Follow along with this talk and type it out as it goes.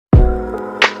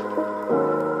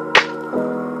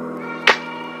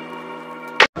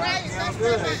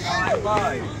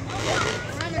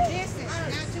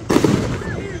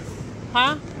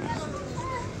Huh?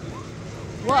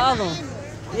 What other one?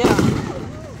 Yeah.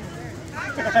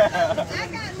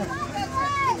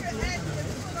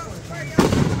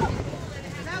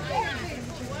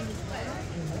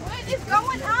 What is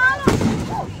going on?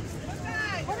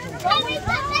 What is going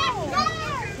on?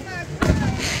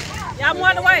 Y'all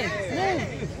more the way.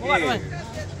 More the way.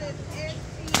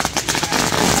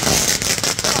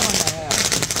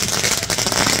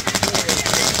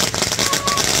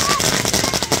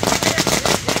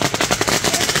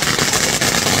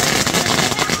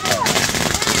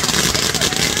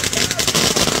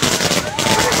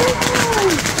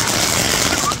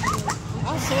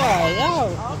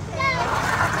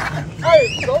 Hey,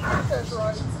 go get that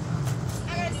right.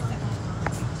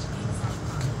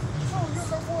 Oh, you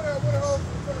come over there with her home.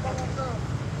 Put her on the ground.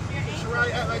 She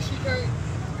right act like she can't.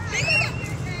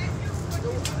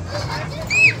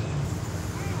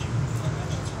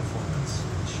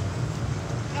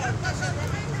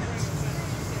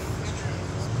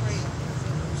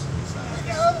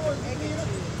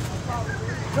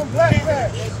 Some black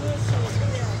bags.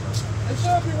 There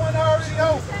should be one already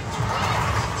open.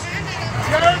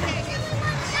 You heard me?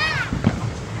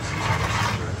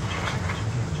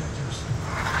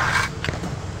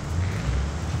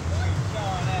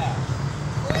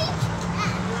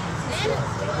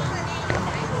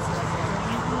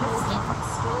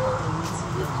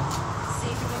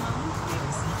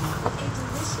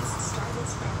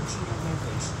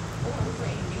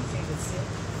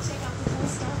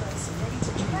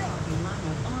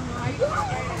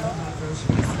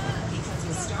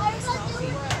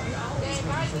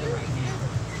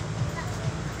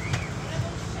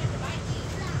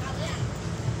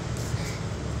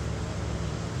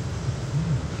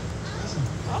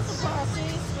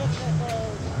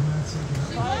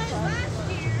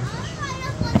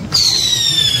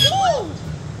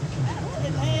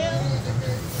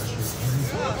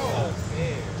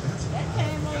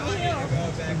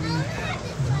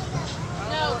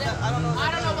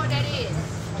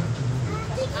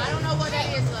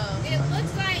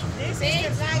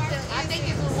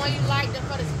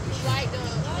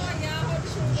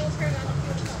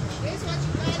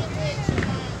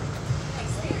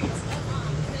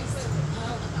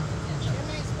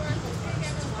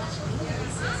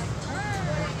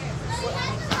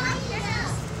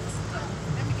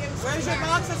 Where's your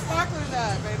box of sparklers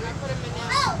at, baby? I put them in there.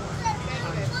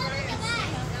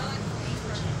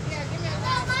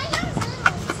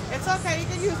 It's okay, you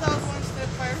can use those ones first.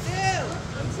 Get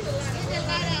the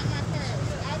light out my purse.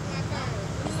 Out my purse.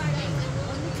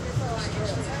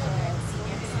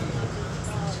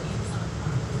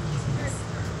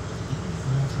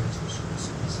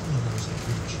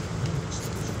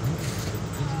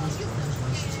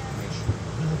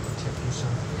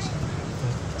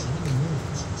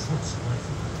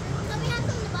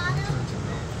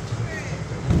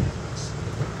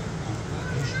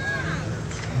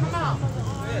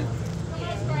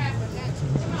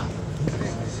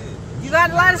 You got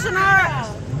the light, Shannara?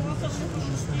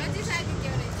 I just had to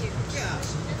give it to you. Yeah.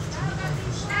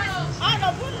 I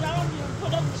don't put it on you.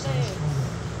 Put up the bed.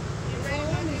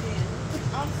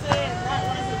 I'm saying that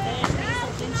was the bed.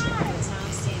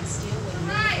 Time stand still when you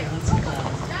need to go.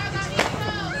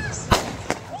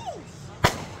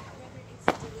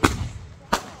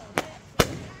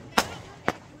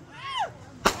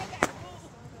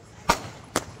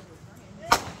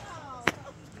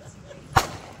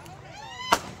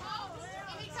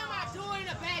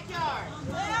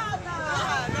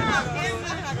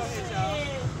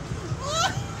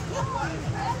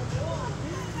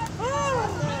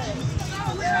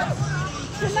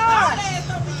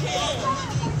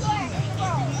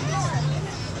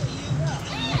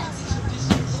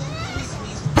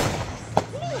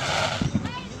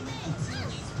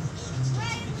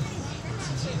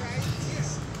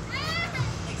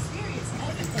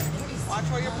 Watch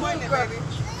where you're pointing, baby.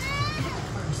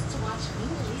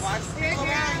 Watch people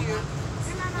around you.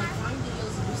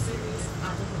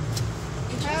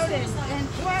 Hold it and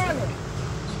twirl it.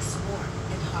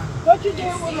 What you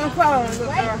doing with my phone, little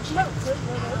girl?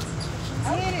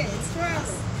 Hit it. Twirl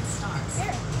it.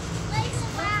 Here. Wave it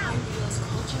around.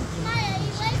 Maya,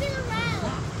 you wave it around.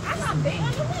 I'm not big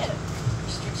on the whip.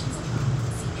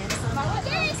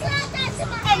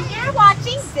 And you're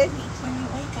watching Disney. When you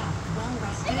wake up, well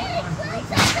rested,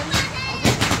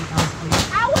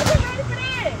 I wasn't ready for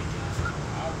this.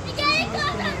 You got it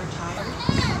close when you're tired,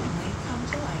 suddenly come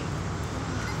to life.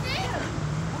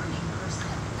 Morning person.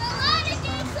 The Lord is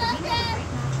getting closer.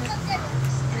 And a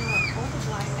folded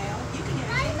lifestyle, you can get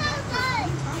a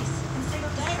price and save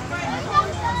up to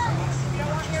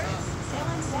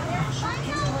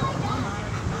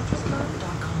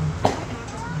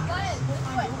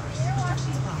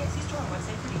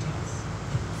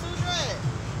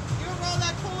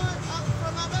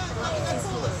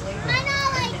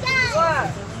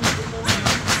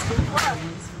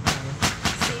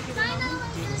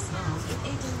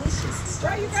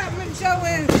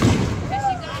going?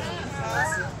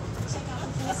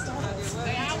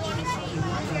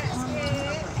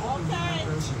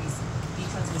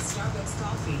 Because with Starbucks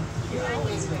coffee, you're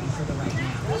always ready for the right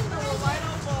now.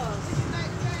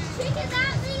 She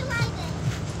cannot be like it.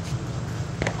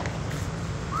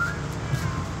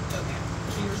 Okay,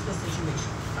 here's the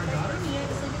situation. Our daughter Mia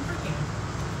is leaving for camp.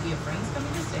 We have friends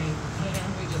coming to stay, and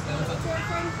we just got a book. So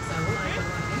we'll either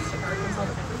run Instacart and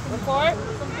solve everything. Record?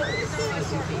 A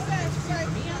suitcase and empty for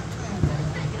Mia, and then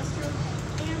a guest room,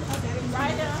 and a bed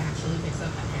that actually picks up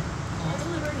a hair. All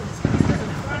delivered in as fast as an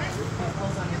hour. With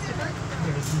calls on Instacart,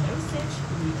 there is no stitch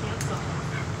we can't solve.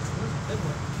 Good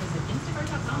work. Visit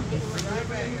instacart.com to get free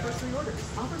delivery on your first 3 orders.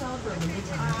 Offer valid for a limited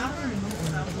time.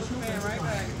 Additional terms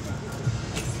apply.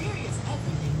 Experience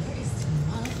everything there is to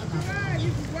love about the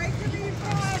You can wait till you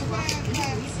like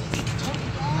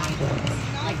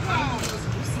Unedited's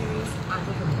new series,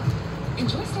 Unedited.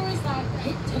 Enjoy stories that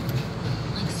hit different,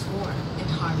 like Score and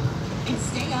Harmony, and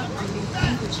stay up on your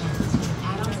favorite channels with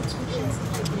add-on subscriptions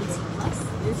like BT Plus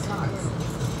and Stars.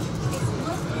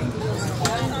 Explore videos of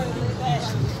Amazon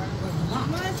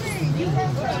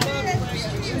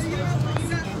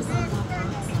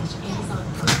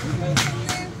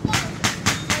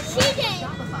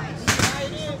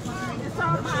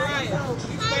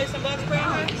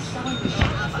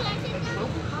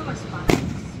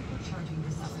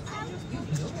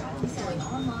selling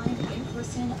online, in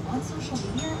person, on social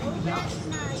media, and beyond.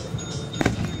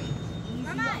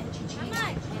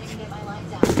 Planning to get my line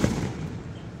down.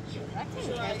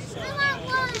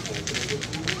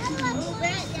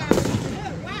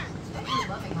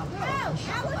 Loving how powerful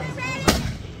Shopify is.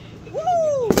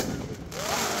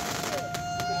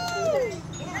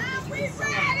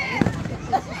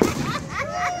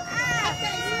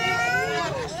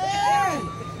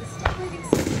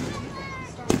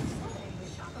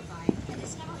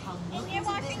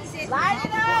 Light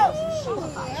it up!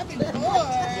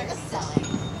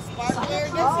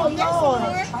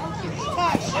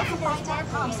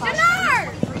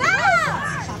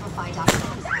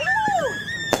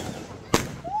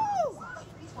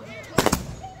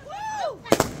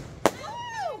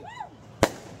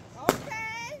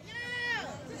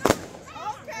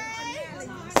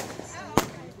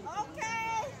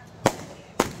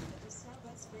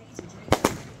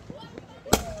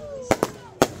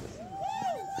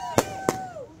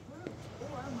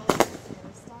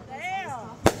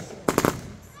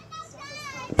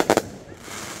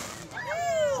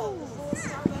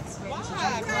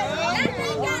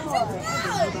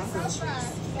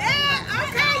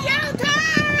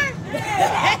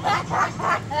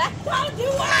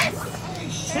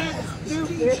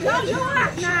 Don't do it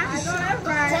now. I know that's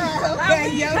right. Okay,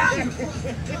 yo.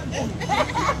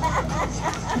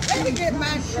 Let me get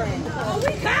my drink. Oh,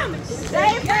 we coming.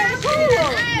 Stay very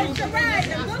cool. It's a ride.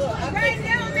 The book is right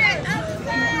down that other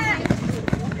side.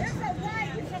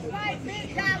 It's a white big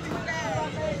dollar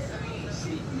there.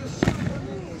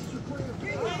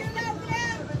 You get over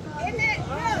there in that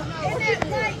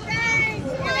white thing.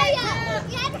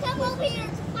 You have to come over here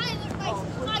to find the place.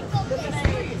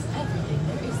 Experience everything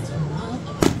there is to love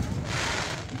about it.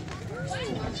 First,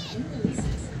 watch new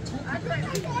releases.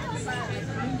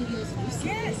 Videos, new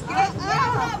series,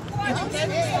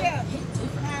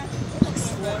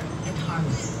 Explore and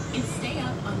Harmony. And stay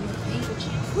up on your favorite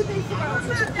channel.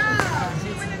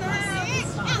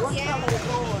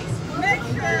 Make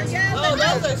sure, yeah. Oh,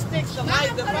 those are sticks to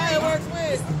light the fireworks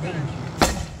with.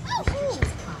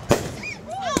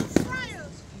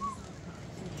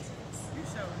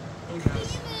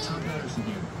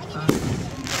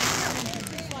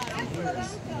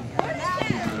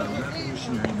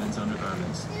 Revolutionary men's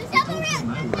undergarments. We don't take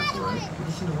my word for it.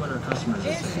 Listen to what our customers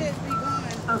are saying.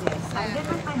 Okay, I did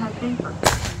with my husband for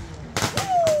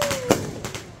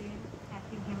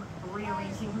asking him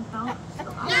rearranging himself, so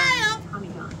I was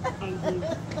coming on, and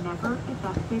he's never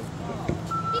adjusted.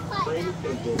 Plain and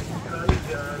simple. Tommy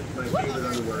John is my favorite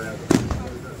underwear ever.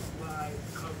 There's a slide,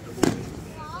 comfortable,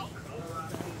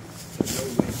 no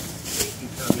way. Thank you,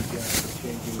 Tommy John, for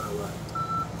changing my life.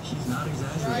 She's not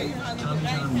exaggerating. Tommy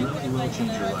John really will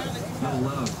change your life. You'll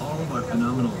love all of our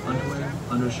phenomenal underwear,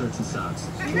 undershirts, and socks.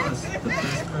 Plus, the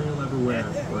best pair you'll ever wear,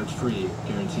 or it's free,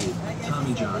 guaranteed.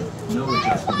 Tommy John, no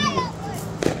adjustment needed.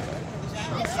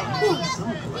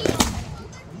 Summer collection.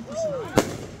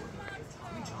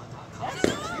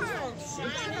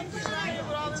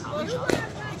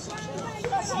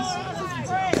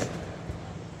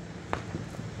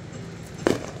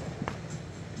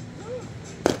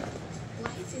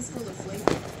 Life is full of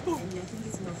flavor, and nothing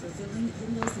is more fulfilling than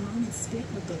those moments spent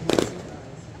with the ones you love.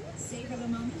 Savor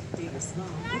Big or small,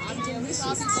 with a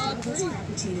delicious Starbucks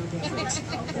Frappuccino beverage.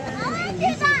 And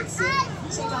you can sip.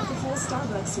 Check out the whole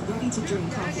Starbucks ready-to-drink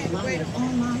coffee lineup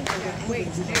online or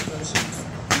wherever you buy groceries.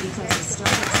 Because the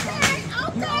Starbucks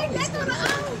coffee, you're always ready.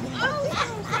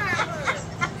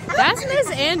 That's Miss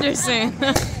Anderson.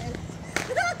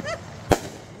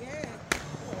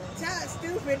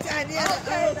 Stupid, Tanya.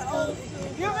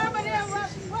 You remember them?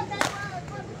 What that was?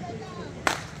 What did they do?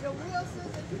 The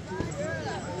Wilsons and whatever.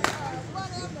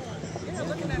 Yeah,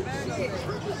 look at that bag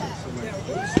over there.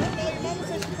 Mama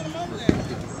said she put them over there.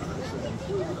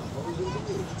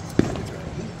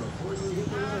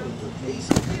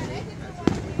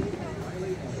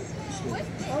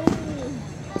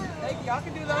 Hey, y'all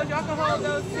can do those. Y'all can hold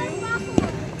those too.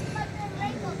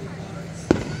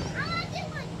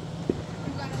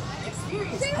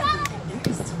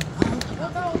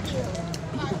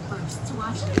 To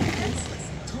watch their faces,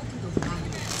 told through those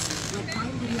videos, like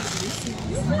find videos of these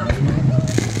series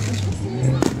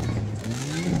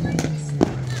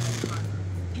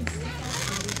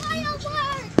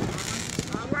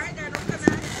Alright, now don't come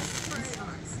out here.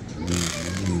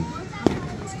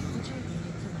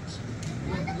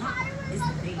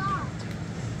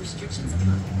 Restrictions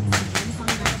apply.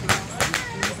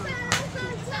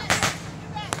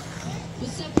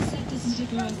 What's up, this is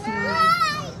Chicken Rice tonight.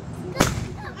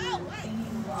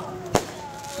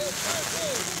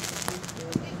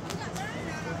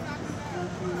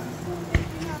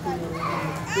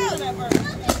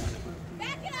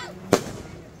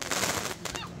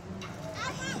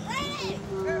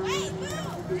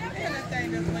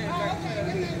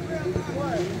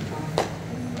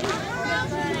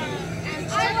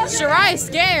 Shirai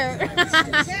scared.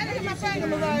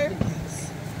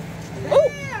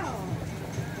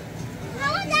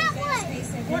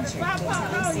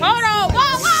 Hold on.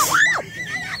 Whoa, whoa.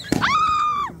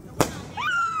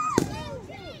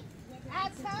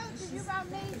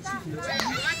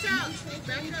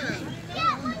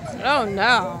 Oh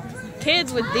no.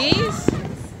 Kids with these?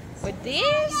 With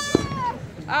these?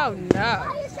 Oh no.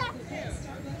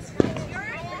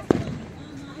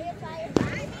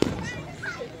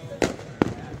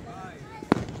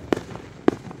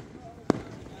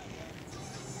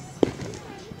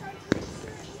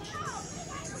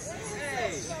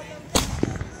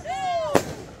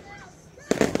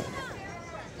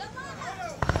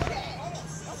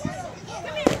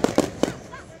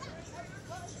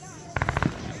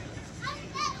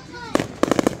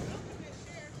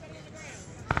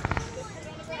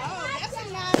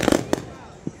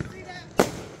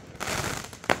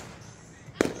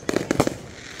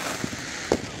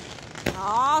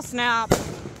 Oh, snap.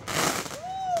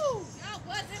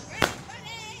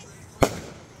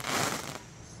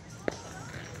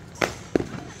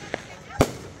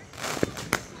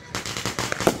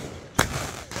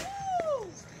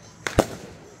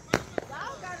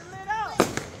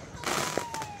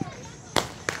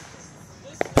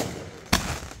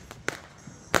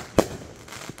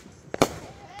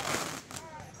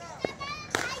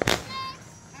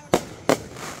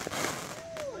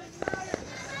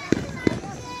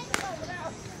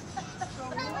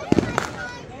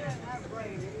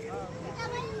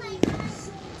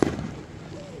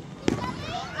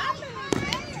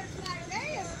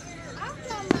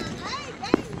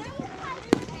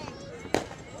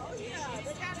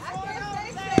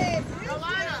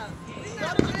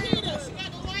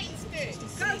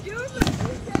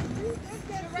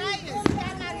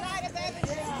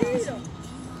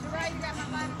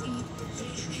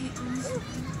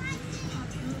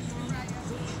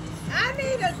 I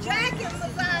need a jacket,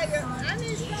 Messiah. I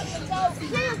need something to go.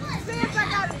 See if I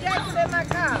got a jacket in my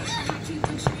car.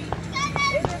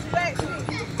 In this back seat.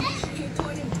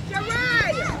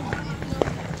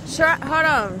 Shariah. Hold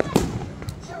on.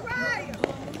 Shariah.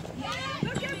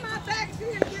 Look at my back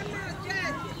seat and give me a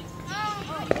jacket. If you don't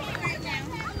throw that shit down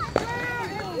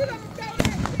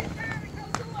and go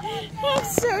do it. I'm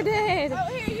so dead. Oh,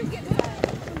 here, you get that.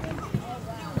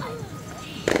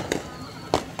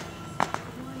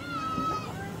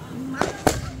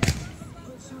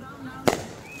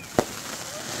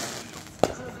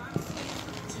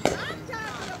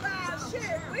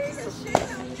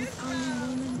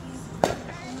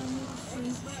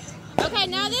 Okay,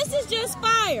 now this is just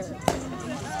fire.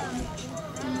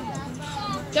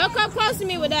 Don't come close to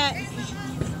me with that.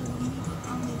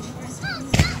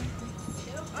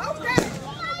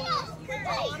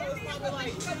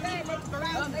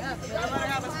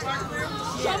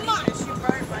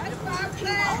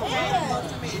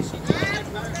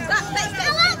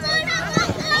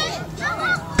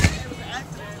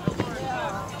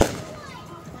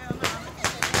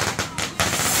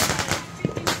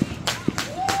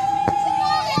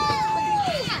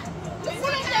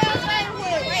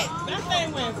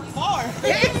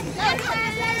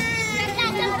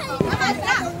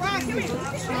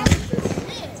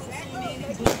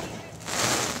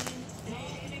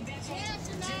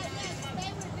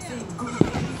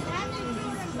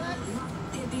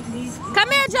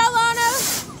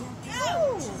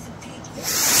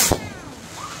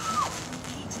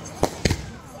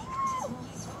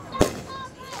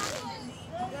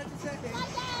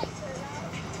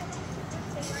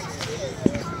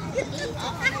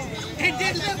 And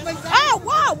then look what's Oh,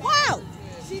 wow, wow.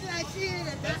 she like she in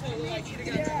a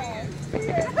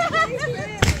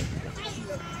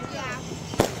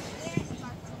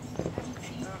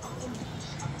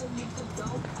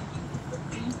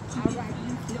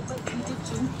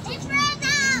It's red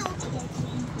now.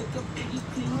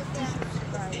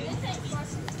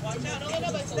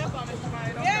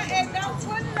 yeah, and don't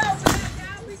put it over there.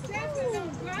 Now we definitely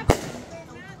don't drop it.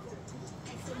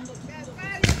 That's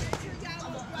why you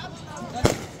y'all don't drop it over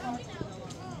there.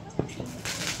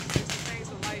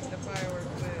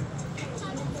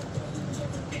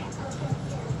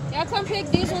 Y'all come pick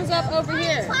these ones up over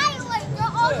here. Fireworks, they're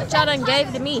all But y'all done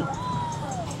gave to me.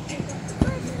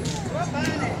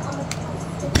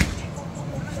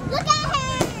 Look at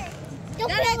her.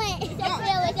 Don't feel it. Don't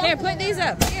feel it. Here, put these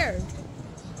up. Here.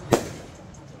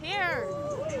 Here.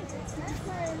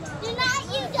 Do not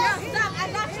you just stop.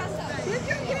 I got you. Did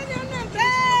you get in that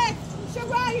bag?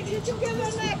 Shariah, did you get in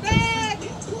that bag?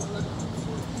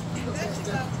 There she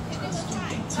go.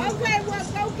 Okay, well,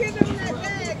 go get them that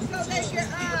bag so they can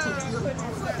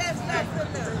put that stuff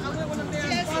in there. I went with them there.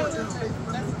 Yes, that's the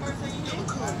first thing you do.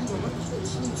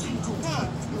 Huh?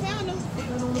 You found them?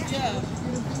 Yeah.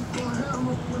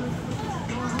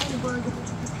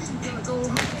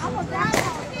 I'm a bad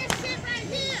one. This shit right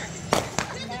here.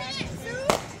 Look at that, Sue.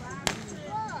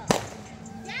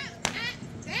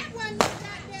 That one was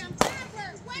goddamn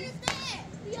firework. What is that?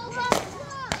 Yo,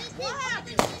 what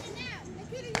happened?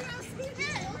 Nikita, you don't see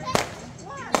that?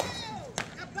 What?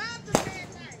 Above the red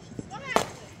light. What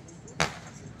happened?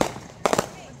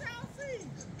 What y'all see?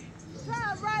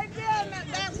 Try right there,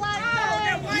 that white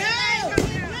That white light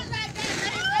come in. Look like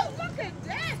that. Look at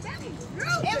that. That was It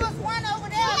beautiful. was one over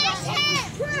there.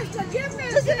 Krista, give me a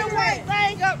Look at the cigarette. white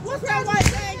thing up. What's that white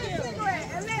Give thing me a here? cigarette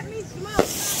and let me smoke.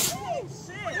 Oh,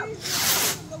 shit.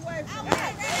 Away from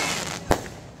that.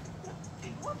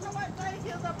 What's that white thing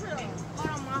here up here?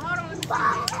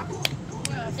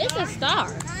 It's a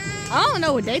star. I don't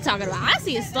know what they talking about. I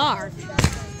see a star.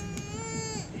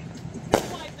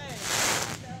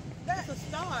 That's a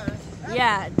star.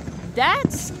 Yeah,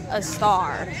 that's a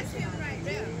star. That's him right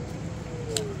there.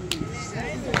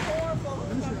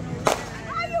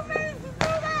 How you managed to do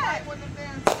that? What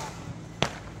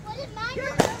is mine? Give me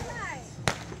What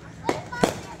that. is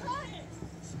mine?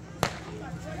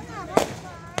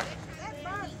 That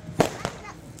burnt.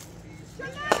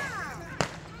 Chanel.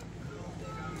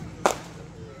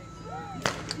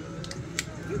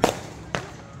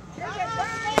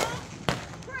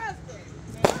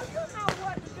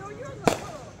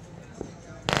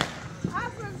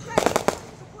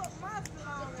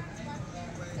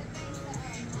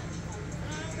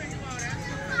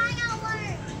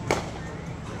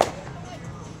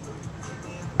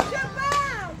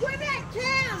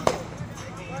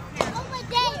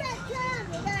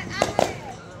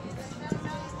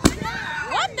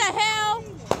 What the hell?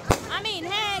 I mean,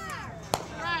 heck.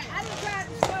 I done tried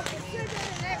to smoke the sugar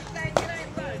and everything. It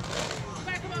ain't working.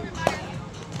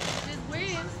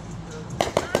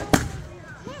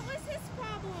 What was his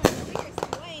problem? We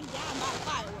were weighing down by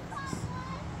fireworks.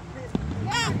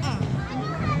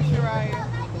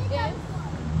 Yes.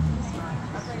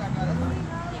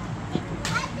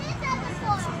 I did that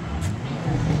before.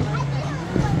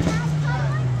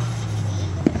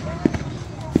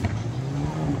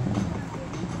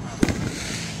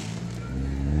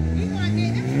 You gonna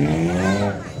get him some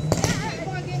more? You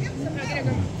gonna get him some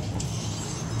more?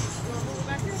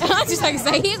 I'm just like to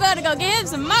say, he's going to go get him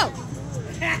some more. I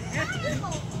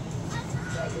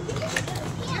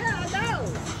don't know.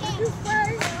 You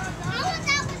first.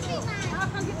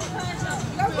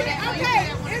 Go get it.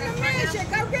 Okay, in the mission,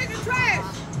 go get the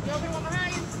trash. You want me one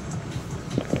behind you?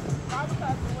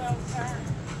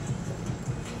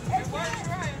 It works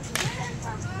right.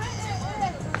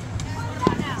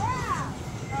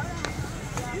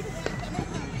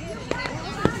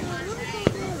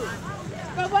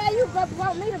 But why you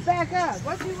want me to back up?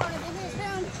 What you want to hit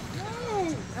him?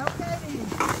 Okay then.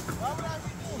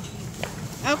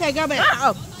 Okay, go back.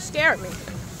 Oh, scared me.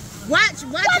 Watch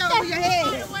over your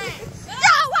head.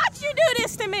 Yo, why'd you do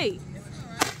this to me?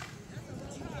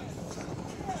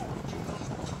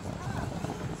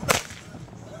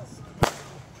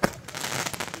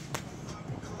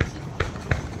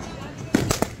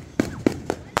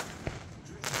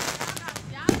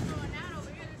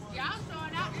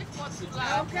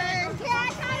 Okay.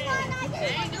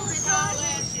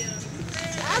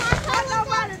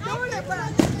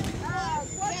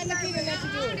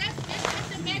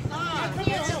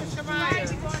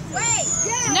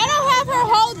 No, don't have her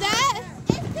hold that.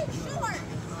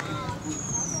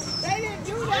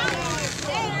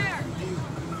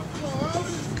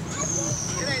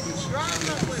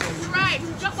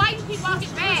 Why you keep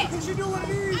walking back? What you doing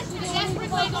here? That's where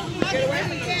they gonna Get away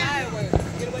from the fireworks.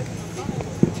 Get away from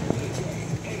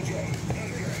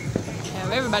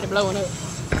Yeah, everybody blowing up.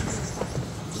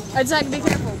 Hey, Zach, be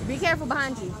careful. Be careful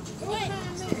behind you.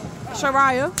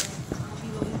 Shariah.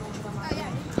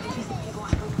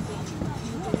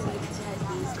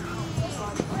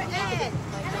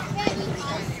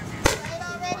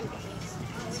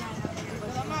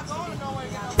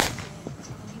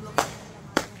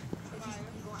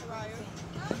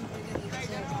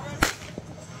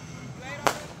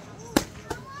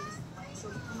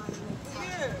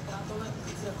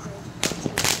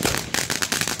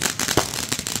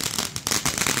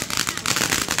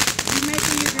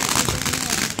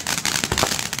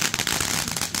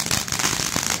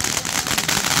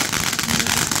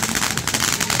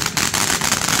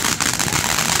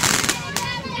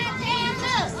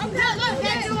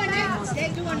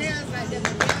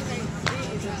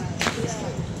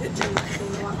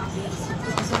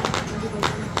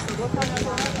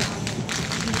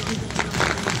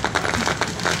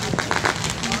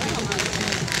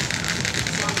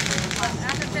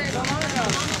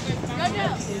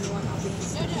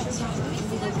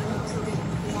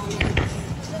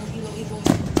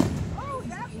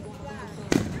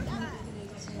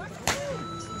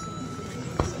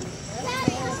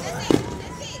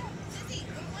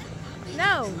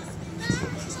 No.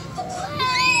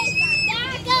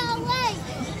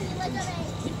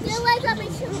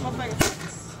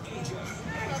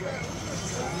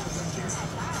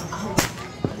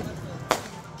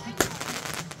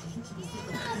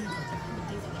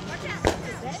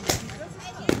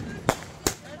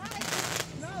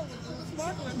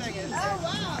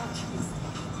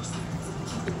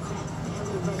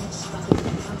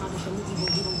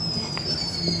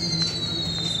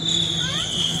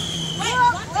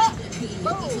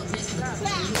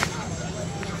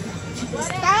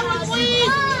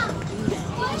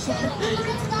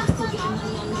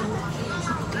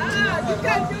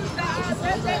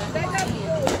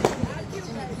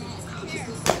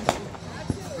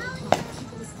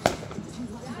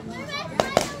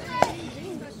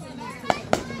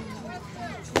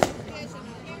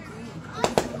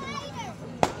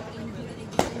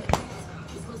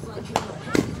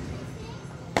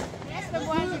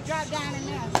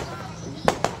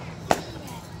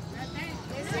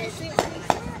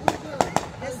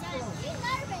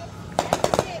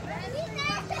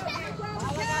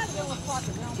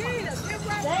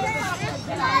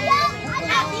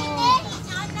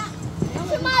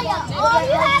 All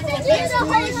you have to do is the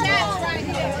whole shots right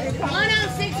here. 1 on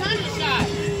 600 shots.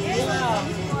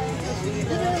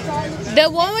 The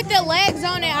one with the legs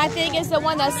on it, I think, is the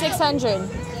one that's 600.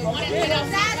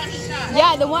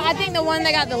 Yeah, the one. I think the one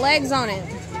that got the legs on it.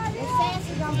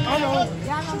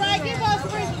 Right, give us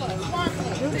sprinklers.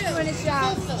 Do the 20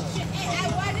 shots.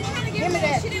 Give me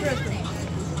that sprinkler.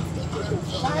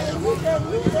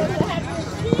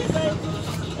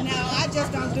 No, I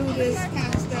just don't do this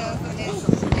kind of stuff.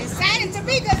 It's exciting to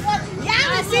me because y'all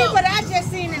can see what I just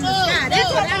seen in the sky.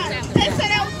 That's what they said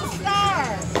that was a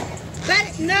star.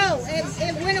 But no,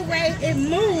 it went away. It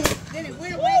moved. Then it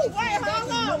went away. Wait,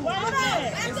 hold on. Hold on.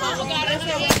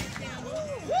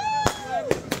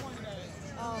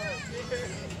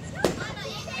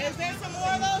 Is there some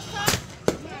more of those cups?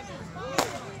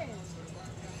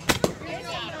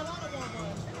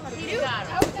 You got it.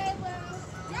 Okay, well.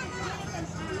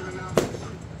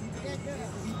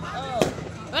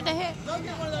 What the heck? Go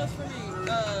get one of those for me.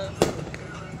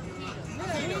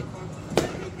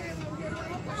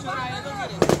 Shariah, go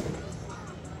get it.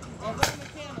 Or bring the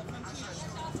candle from here.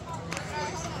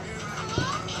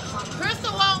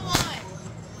 Crystal want one.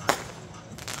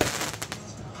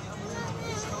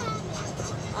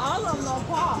 All of them on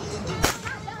pop.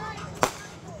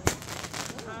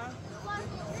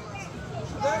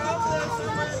 They're over there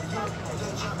somewhere.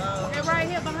 They're right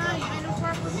here behind you. Ain't no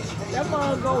purple. That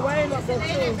one go way up there too.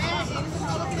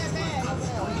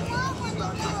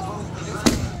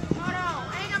 Hold on.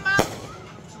 Ain't no more.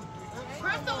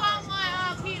 Crystal want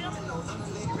one, Peter.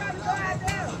 You gotta go out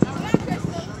there.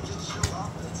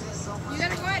 You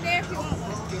gotta go out there if you want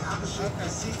one.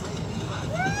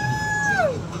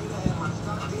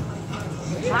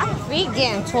 My feet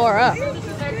getting tore up. They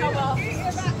come off. They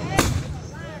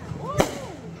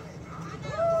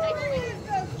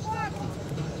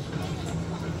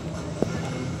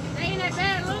ain't that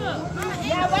bad, look.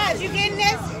 Yeah, what? You getting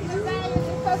this?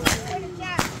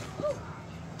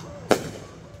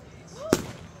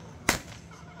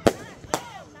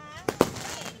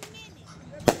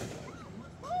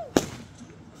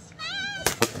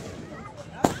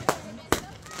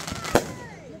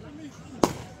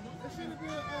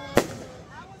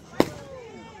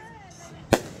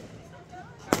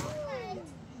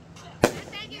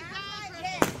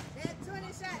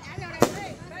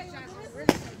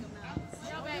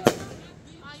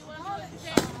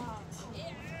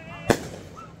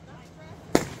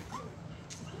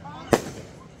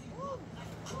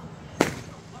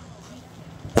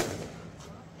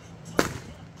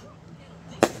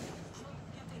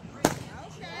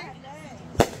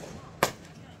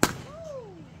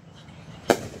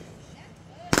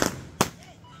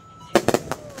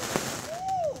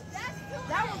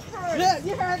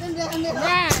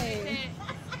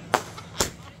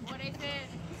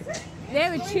 They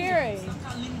were cheering.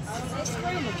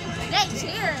 They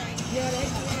cheering. Yeah, they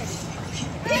cheering.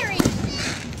 Cheering.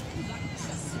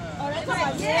 Oh, that's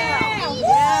like, yeah.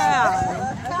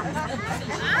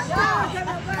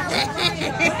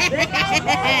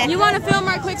 You want to film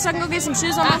right quick so I can go get some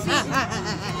shoes on my feet?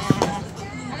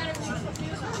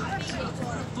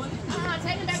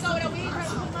 Take it back over there. We ain't trying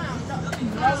to put mine.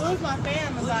 I lose my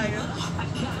fan, Messiah.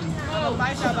 Oh,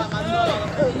 my shot about my soul.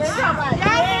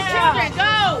 Y'all be children,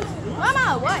 go.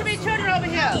 Mama, what? Too many children over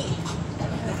here.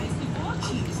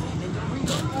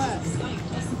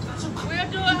 We'll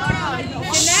do it. Hold on. And now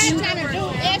it's trying to do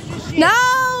extra shit. No!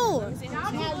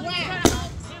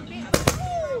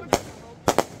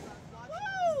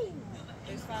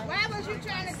 Why was you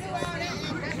trying to do all that?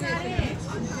 That's not it.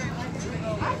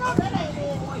 I know that ain't it.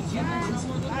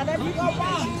 I let you go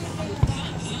wrong.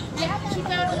 Yeah, she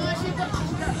found the one she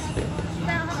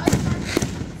found her other one.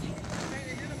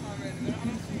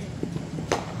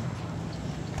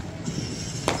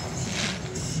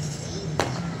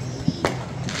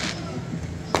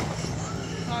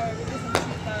 Alright, we'll do some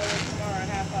fireworks tomorrow at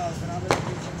half house, and I'll let you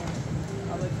do some more.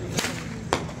 I'll let you do some more.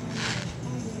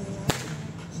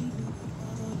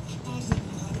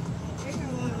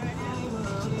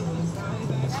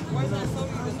 Where's that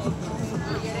soda you just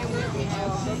opened? Yeah, they will be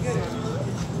out. Go get it.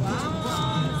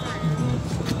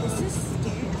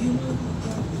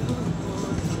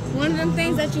 One of them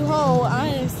things that you hold, I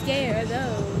am scared of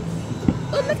those.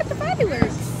 Oh, look at the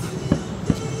fireworks.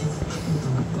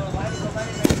 Go light it, go light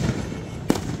it.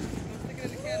 Stick it in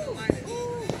the candle, light it.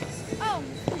 Oh.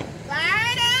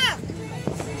 Light up!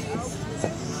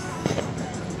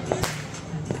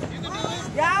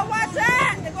 Y'all watch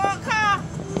that! They're going to car.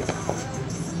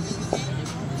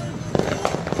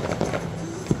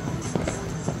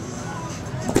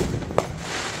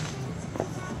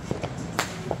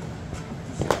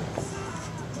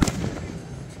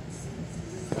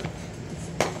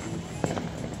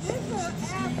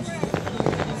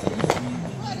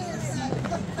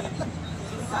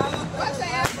 What's the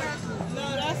answer? No,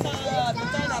 that's the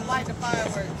thing that light the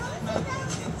fireworks.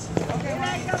 Okay, it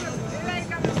ain't coming.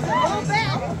 Move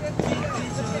back.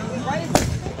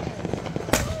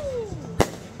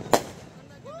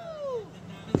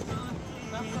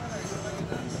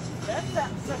 That's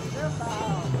that.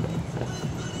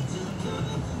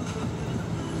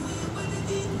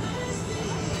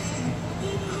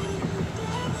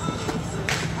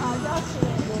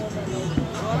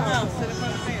 Oh, no, sit in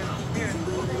front of the fan. Here.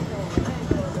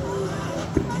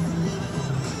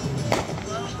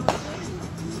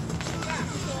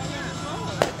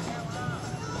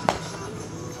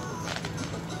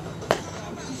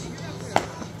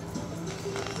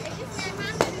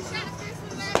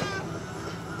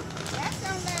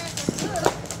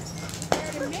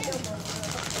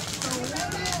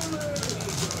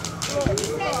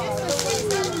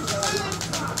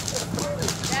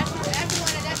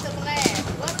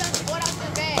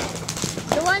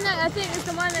 The one that I think is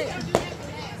the one that.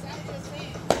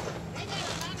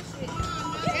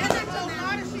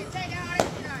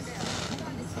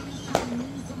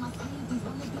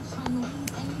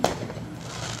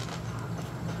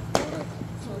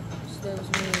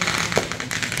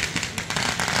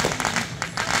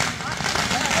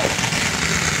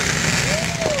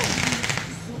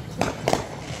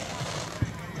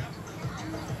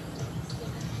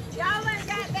 Y'all ain't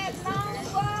got that long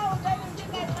roll. They didn't get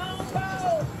that long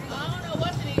roll. I don't know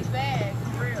what's in these bags,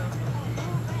 for real.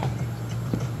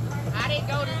 I didn't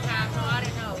go this time, so I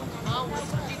didn't know. Mom was,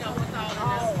 she know what's all in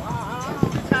there.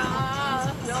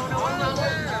 You don't know what's all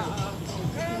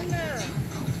in there.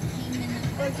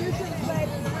 But you should have played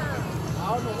in the house. I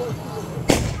don't know what you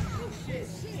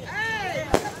Hey!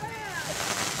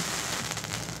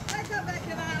 Let's go back in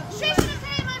the house. She should have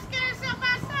came and scared herself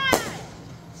outside.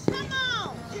 Come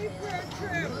on. Keep her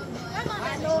trim. Come on. I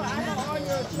know all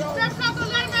your shows. Let's go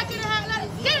let him back in the house. Let him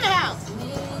get in the house.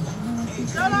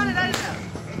 Go on and let him out.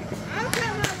 I'm talking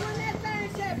about when that thing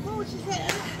said boo, she said,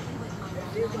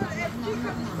 if she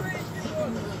could scream, she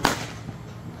would.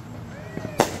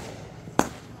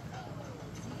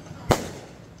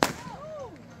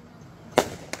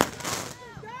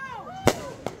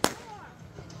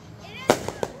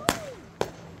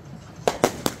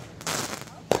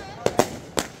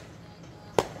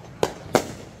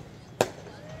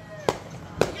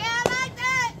 Yeah, I like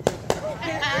that.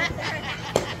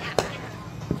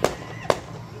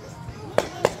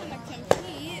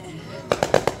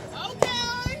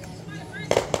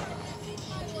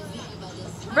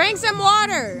 Bring some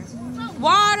water.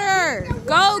 Water.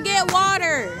 Go get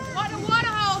water. What the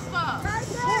water hose for?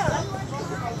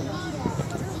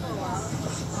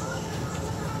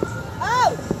 Oh,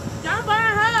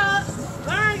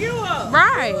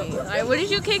 Right. Like, what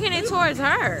is you kicking it towards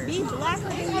her? These blacker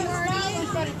than you already is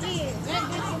for the kids. That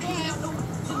bitch will be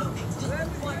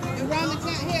and Roman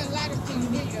can't hear a lot of things.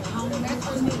 That's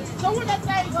for me. So when that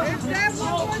thing goes, that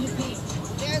one?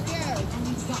 Yeah.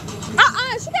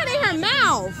 She got it in her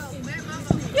mouth.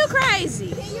 You crazy.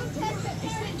 Can you test the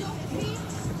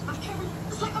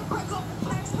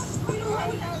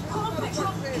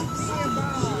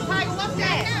Tiger, what's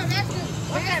that?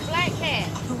 What's that black cat?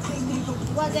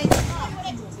 What they the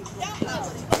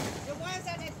ones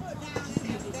that they put down in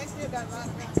there, they still got a lot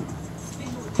of them.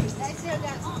 They still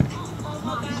got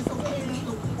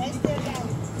they still got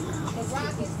the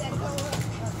rockets that go up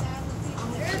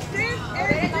 1,000 feet.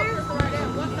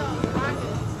 What's the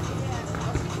rockets?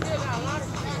 Still got a lot of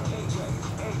stuff.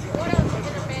 What else is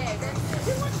in the bag?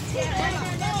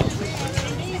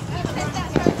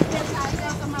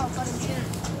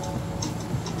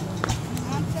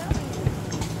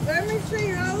 Let me see,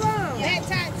 hold on. That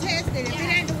type tested. If it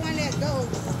ain't the one that goes,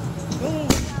 boom.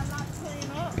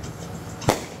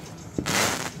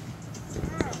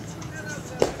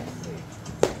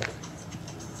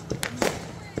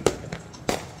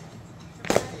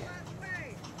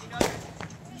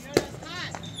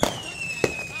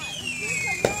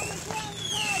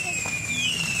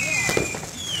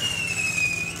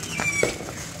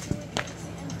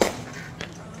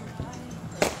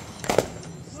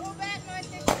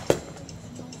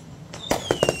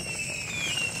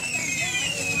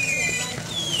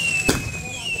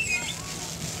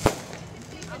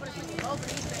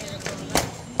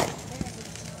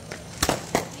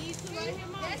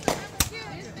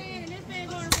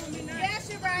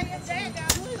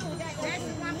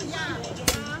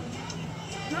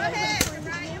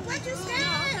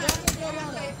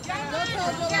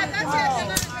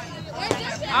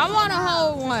 I want to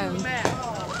hold one.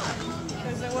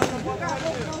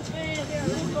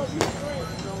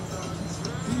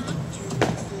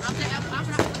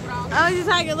 Oh, you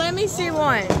Tiger, let me see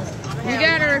one. You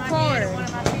gotta record.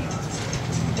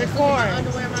 Record.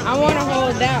 I want to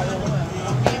hold that one.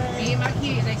 Me and my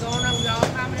kids, they going up, we all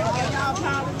coming together.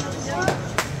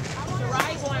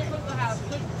 Shirai going to cook the house,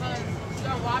 cook because she's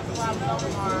going to watch it while we're on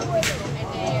tomorrow. And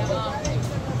then,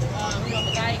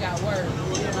 the guy got work.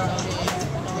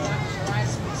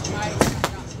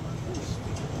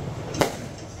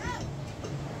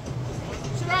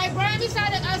 Shirai, bring me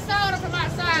some soda from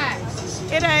outside.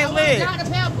 It ain't lit. Dr.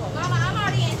 Pepper. Mama, I'm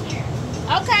already in here.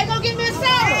 Okay, go get me a soda.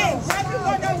 Hey, bring me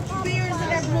one of those beers in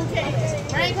that blue case.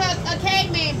 Bring her a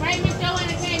caveman. Bring me Joe and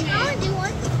a caveman. I do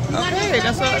one. Okay,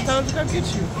 that's what I told you to go get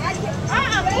you.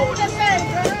 Who that thing,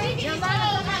 girl? Your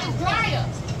mom is dryer.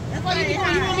 That's why you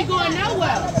won't be going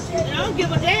nowhere. I don't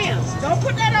give a damn. Don't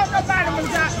put that on nobody,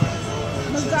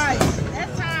 Messiah.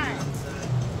 That's time.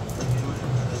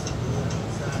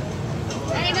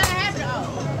 Ain't nothing happening.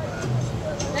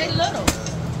 They little.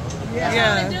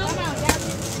 Yeah. They do.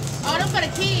 Oh, them for the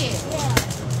kids.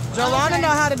 Jolana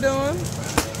know how to do them.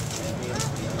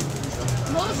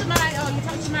 Move somebody. Oh, you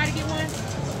told somebody to get one?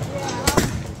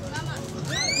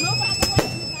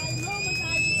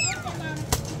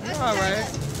 All right.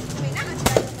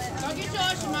 Go get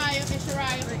yours, Shemaya and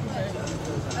Shariah.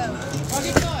 Go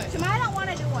get yours. Shemaya don't want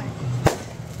to do one.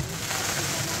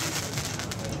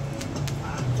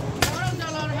 Hold on,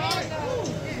 Jolana. Hold on.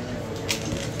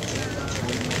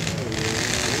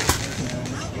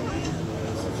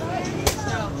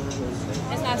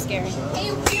 It's not scary. Can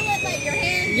you feel it like your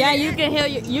hand? Yeah, you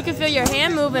can feel your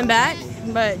hand moving back,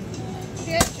 but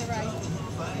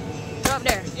go up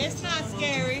there. It's not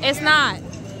scary. It's not.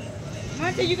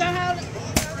 Monty, you gonna hold it?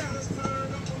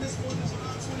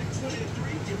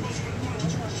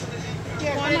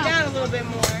 Point it down a little bit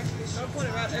more. Don't put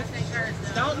it right there.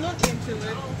 Don't look into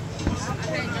it. I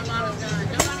think Jolana's done.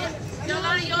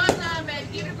 Jolana, yours done, baby.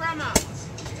 Give it to Grandma.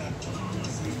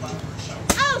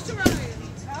 Oh, Shariah.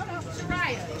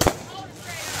 Shariah. Hold it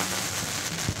straight up.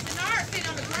 And the heart sit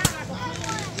on the ground like a fool.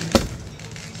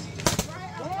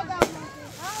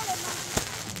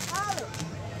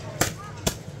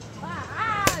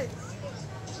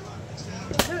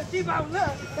 Keep on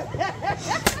look.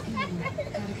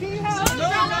 Can you hold it?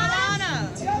 Jolana.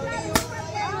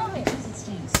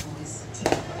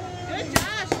 Good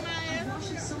job, Shemaya.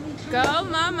 Go,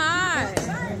 Mama.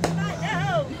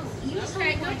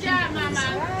 Okay, good job, Mama.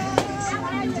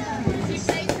 She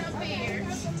takes up here.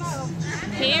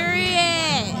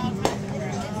 Period.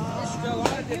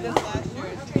 Jolana did this last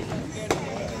year.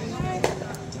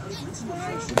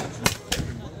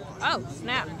 Oh,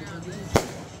 snap.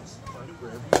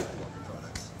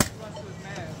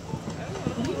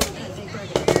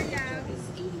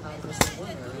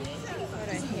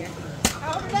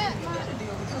 Hold it up.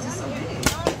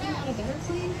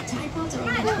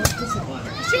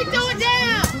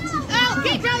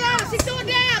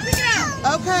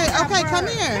 Come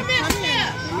here.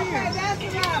 Okay, that's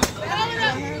enough. Hold it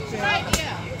up. Right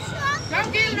here.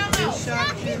 Don't give no more.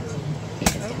 Okay.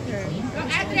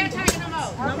 After that time, no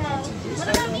more. No more. What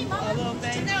about me, Mama? A little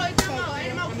baby. No, it's no more.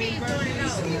 Ain't no more kids doing it, no.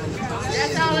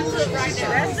 That's all it took right there.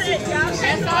 That's it, y'all.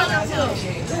 That's all it took.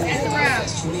 That's around.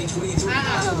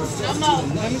 No more.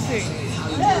 Let me see.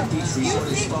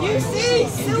 You see,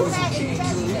 Sue had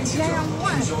invented the damn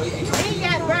one. He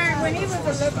got burned when he was a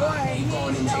little boy. And he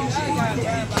didn't know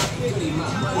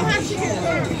how she get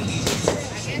burned.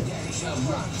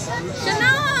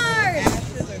 Shanard!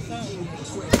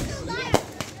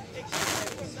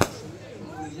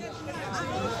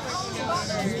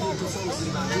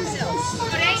 But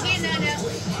they ain't getting none of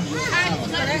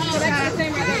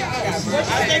I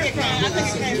think it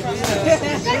came from her.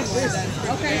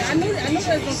 Okay, I knew it was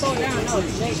gonna go down. No,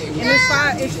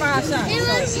 and it's five shots. It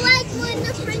was like when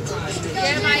the French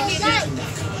Yeah, Mike, get that.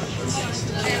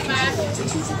 That's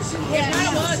fine. Yeah,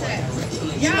 how was that?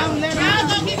 Y'all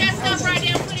go get that stuff right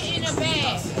there and put it in a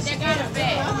bag. They got a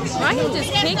bag. Why he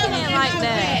just kicking it like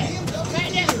that?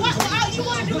 What? Oh, you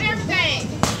want to do everything?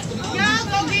 Y'all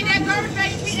go get that garbage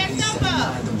bag and pick that stuff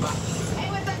up.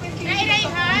 It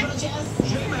ain't hot.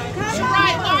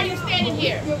 Right, why are you standing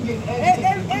here?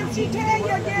 If she tell you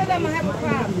again, I'm going to have a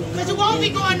problem. Because you won't be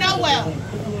going nowhere.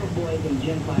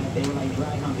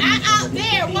 Out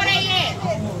there, where they at?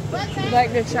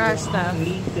 Like the trash stuff.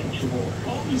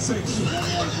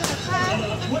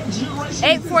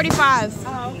 8:45.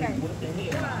 Oh, okay.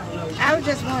 I was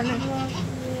just wondering.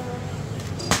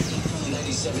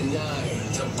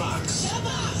 97.9 The Box.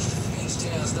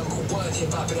 H-Town's #1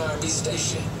 hip-hop and R&B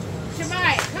station.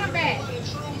 Shamai, come back.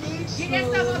 Get that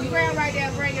stuff on the ground right there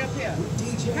and bring it up here.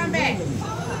 Come back.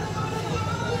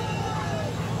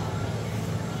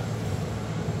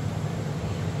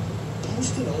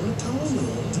 Posted on the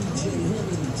timeline. DJ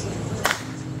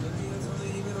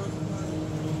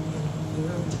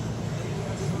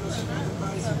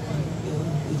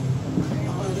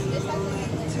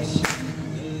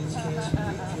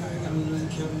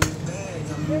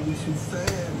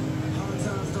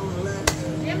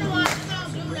Them the ones that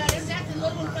don't do that. That's the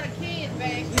little one for the kids,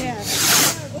 babe. Yeah.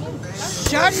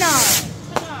 Shut up.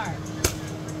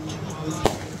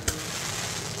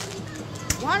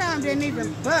 One of them didn't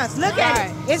even bust. Look at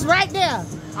it. It's right there.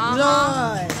 Lord.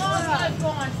 Oh, it's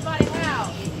going somebody's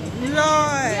house. Lord.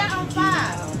 Yeah, on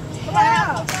fire.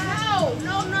 No.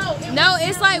 No,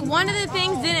 it's like one of the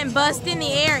things didn't bust in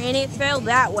the air and it fell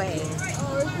that way.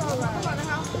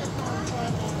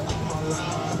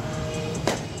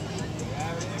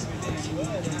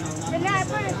 But now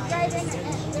put it straight in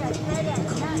there. Straight up.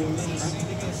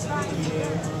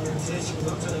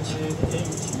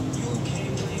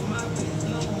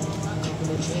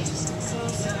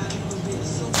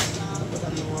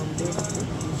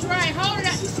 Right, hold it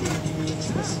up.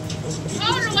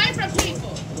 Hold it away from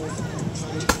people.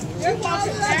 You're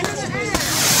walking back to the air.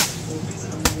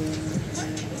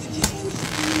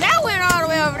 That went all the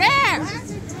way over there.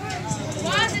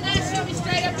 Why is it not should be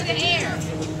straight up in the air?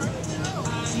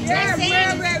 Yeah,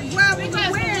 well, Because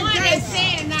for one, they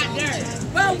sand, not dirt.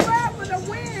 well, wherever the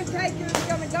wind takes you, it's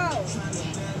gonna go.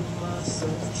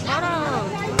 Hold on.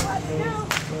 Tell you what to do.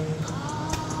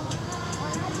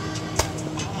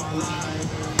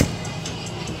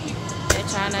 They're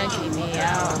trying to keep me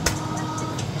out.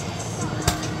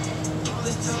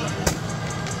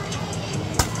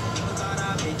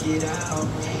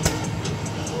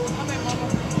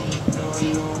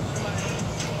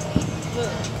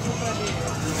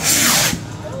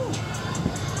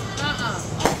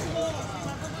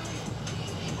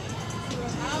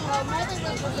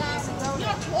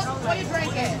 What you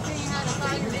drink at? You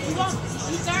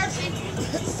thirsty?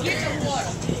 Get the water.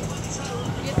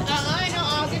 Ain't no,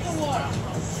 get the water.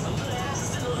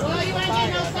 Well, you ain't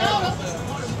getting no soda.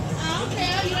 I don't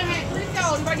care. You ain't had 3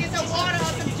 sodas. You better get some water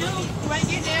or some juice. You ain't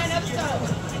getting there another soda. You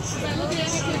better look at that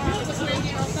and get juice, but you ain't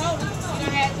getting no soda. You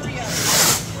done had 3 of them.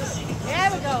 There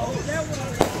we go.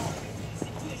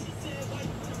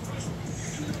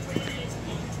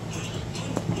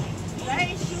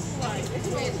 This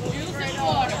is juice and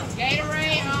water,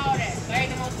 Gatorade, all that.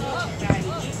 Ain't no soda.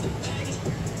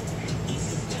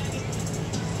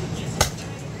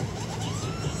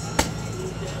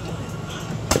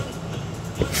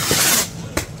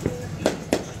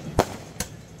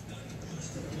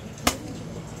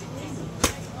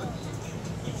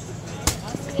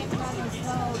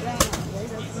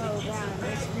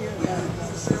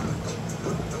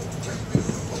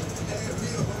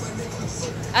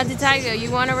 Tiger, you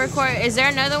want to record? Is there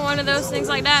another one of those things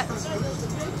like that?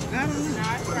 I don't know.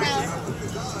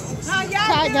 No,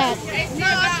 y'all got it. They still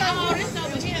got all this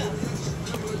over here.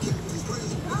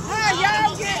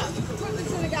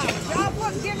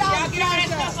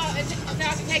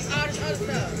 take all this other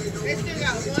stuff. They still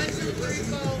got 1, 2, 3,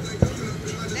 4.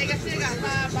 They still got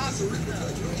 5 boxes of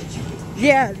stuff.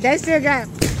 Yeah, they still got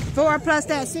 4 plus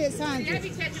that 600. They be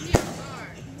catching me off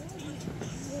guard.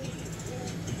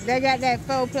 They got that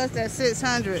 4 plus that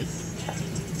 600.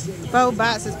 4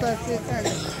 boxes plus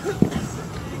 600.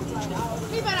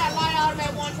 He better light all of them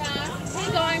at one time.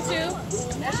 He's going to.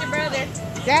 That's your brother.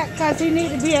 That because he need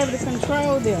to be able to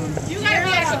control them. You gotta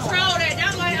be able to control that.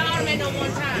 Don't light all of them at no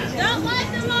one time. Don't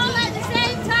light them all at the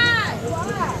same time.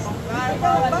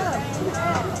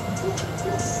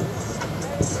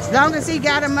 As long as he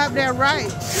got him up there right.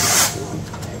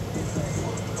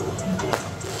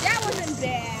 That wasn't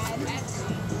bad.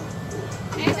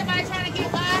 Ain't somebody trying to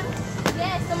get by?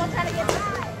 Yes, someone trying to get by.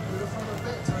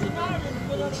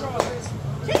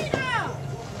 Tina!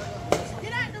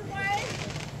 Get out the way.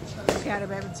 Got it,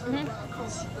 baby.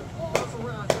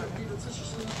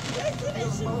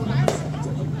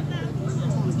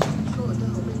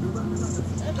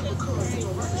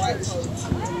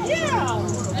 Yeah.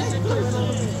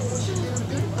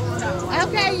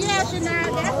 Okay, yeah, Shania,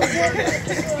 that's a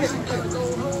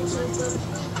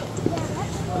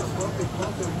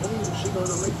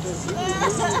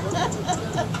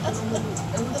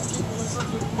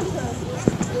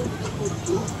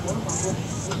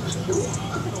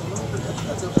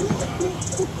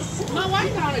My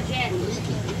wife called a jacket.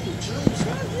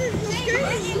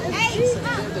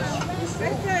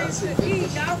 They came to eat.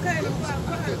 Y'all came to pop.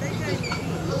 They came to eat.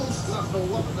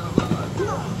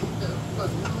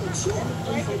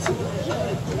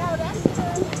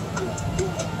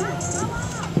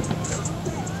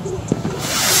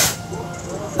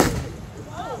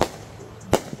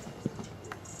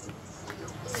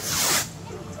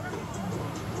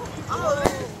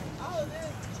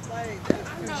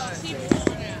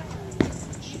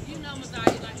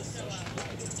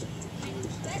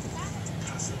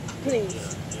 Please.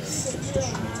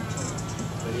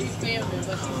 She's filming,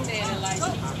 but she's standing like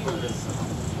she's cute.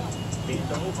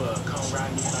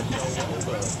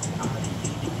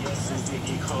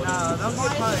 No, don't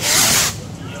get punched.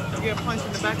 You get punched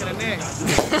in the back of the neck.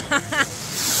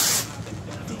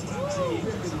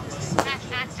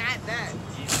 That.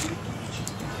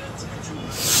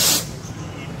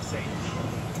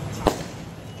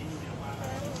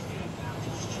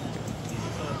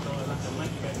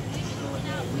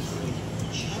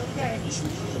 Okay.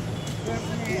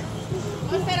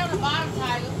 What's that on the bottom,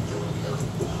 Tiger?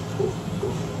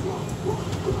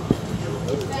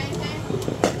 Same thing?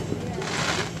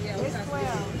 It's 12.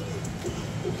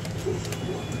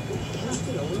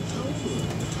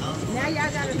 Now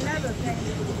y'all got another thing.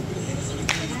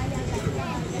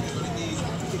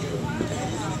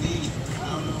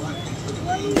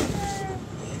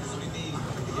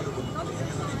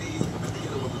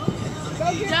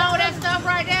 Joe, that stuff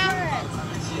right there?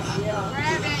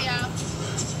 Grab that, y'all.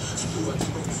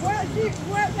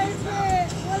 What they said?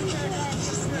 What he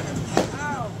said?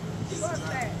 Oh, what's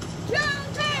that?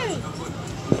 Jonesy!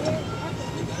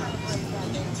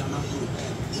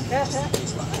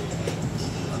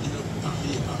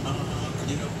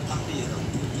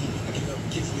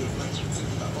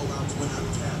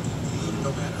 No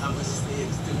matter how much you say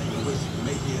it, still ain't what you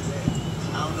make me a dad.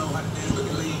 I don't know how to dance with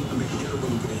the lean. I make it get a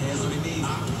woman with their hands on their knees.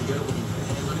 Get a woman with their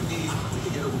hands on their knees.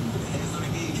 Get a woman with their hands on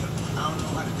their knees. I don't know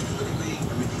how to dance with the lean.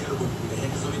 I make it get a woman with their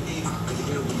hands on their knees. Make it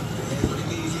get a woman with their hands on their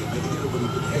knees. Make it get a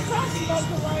woman with their hands on their knees.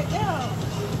 Right now.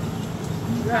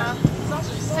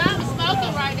 Something's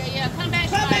smoking right there. Yeah, come back,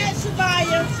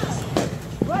 Shabaya.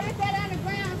 What is that on the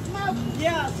ground smoking?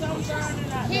 Yeah, something burning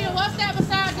out. Peter, what's that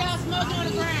beside y'all smoking on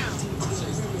the ground?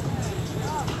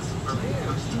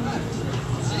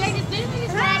 Didn't they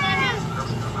just grab on him?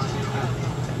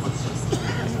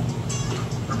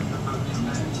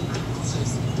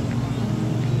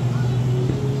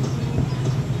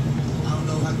 I don't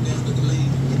know how to dance with the lean.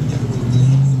 Get a woman with their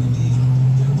hands on their knees.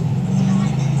 Get a woman with their hands on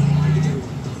their knees. Get a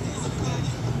woman with their hands on their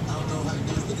knees. I don't know how to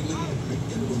dance with the lean.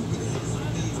 Get a woman with their hands on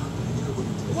their knees.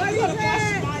 What is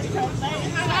that?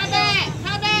 Come back,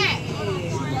 come back.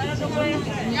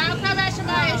 Y'all come back,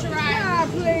 Shabaya, Shirai. God,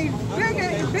 please.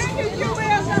 Big as you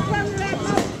is up under that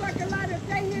motherfucking light if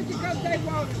they hit you because they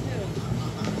want to.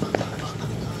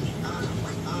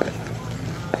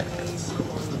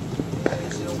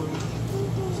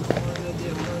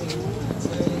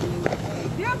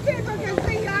 Them people can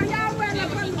see y'all. Y'all ran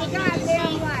up under the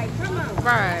goddamn light. Come on.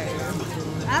 Right.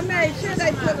 I made sure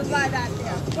they put a light out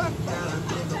there. Fuck that.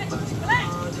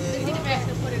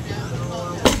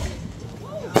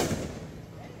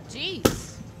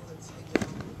 Jeez.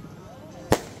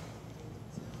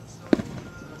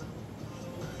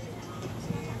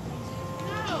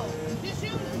 No, just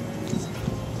you.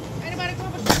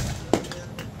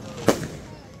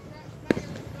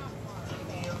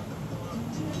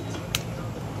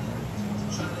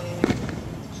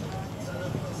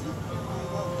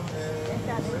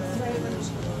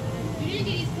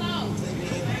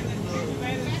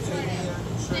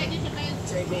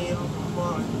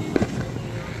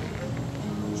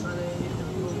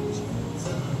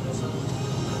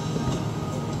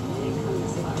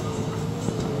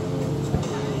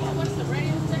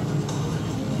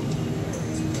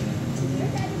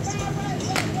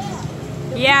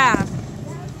 Yeah.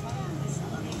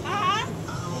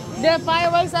 The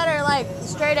fireworks that are like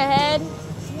straight ahead,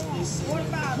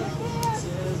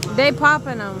 they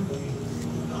popping them.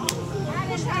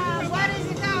 What is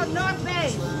it called? North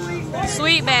Bay.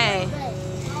 Sweet Bay.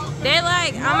 They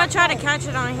like, I'm gonna try to catch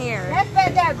it on here. That's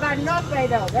back there by North Bay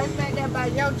though. That's back there by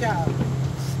your job.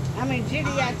 I mean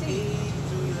GDIT.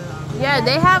 Yeah,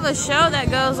 they have a show that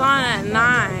goes on at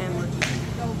 9.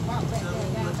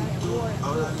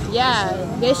 Yeah,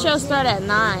 they show start at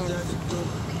 9. You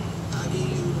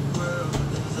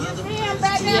see him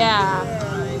back there? Yeah.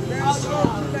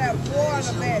 That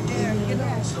water back there.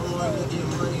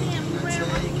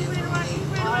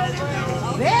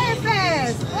 Very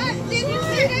fast. What? Did you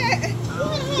see that?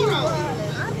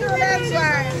 I know that's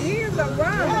right. He's a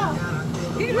runner.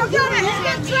 He's a runner. He's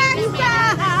a track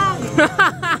star.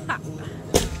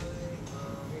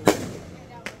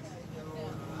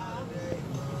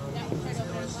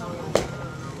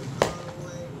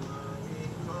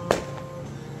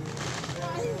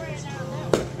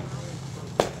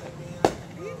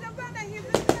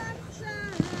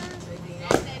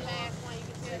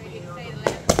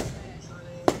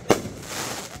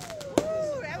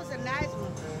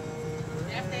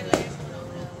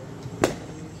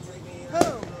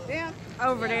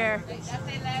 Over there.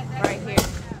 Right here.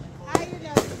 How you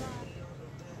know?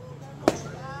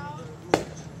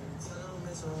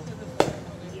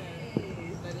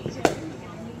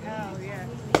 Oh, yeah.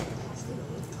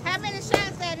 How many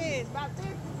shots that is? About 50?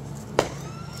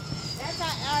 That's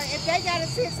how, if they got a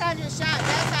 600 shot,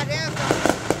 that's how they're going.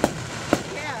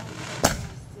 Yeah.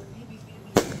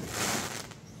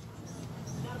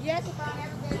 Yes, about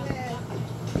everything there.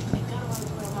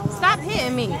 Stop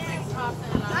hitting me.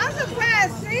 I'm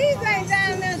surprised Steve ain't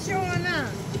down there showing up.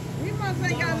 He must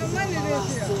ain't got no money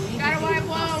this year. Got a white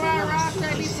boy around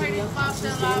Roster, he's pretty popped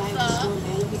and lobster.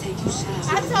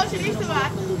 I told Shanice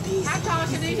about it. I told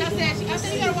Shanice, I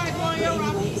said, you got a white boy on your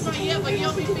roster. She's like, yeah, but you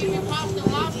don't be feeding popped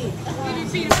and lobster. You be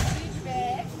feeding beach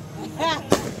bag.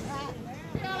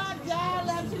 Girl, I died,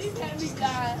 left Shanice had me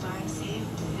die.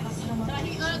 So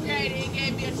he upgraded and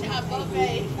gave me a shot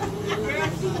buffet. Girl,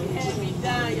 she had me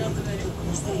dying yesterday.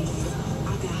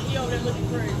 He over there looking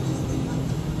pretty.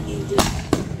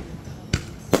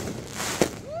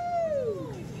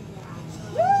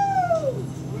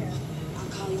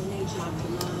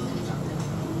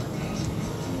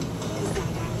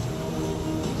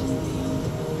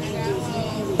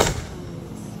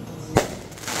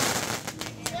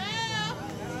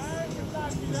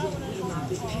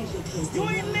 You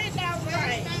ain't made that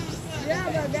right. Yeah,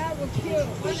 but that was cute.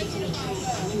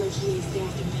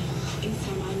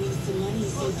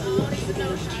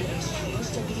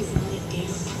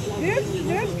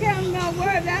 This comes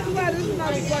nowhere. That's why this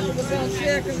motherfucker was gonna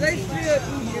share, because they still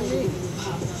eating me.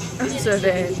 I'm so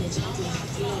dead.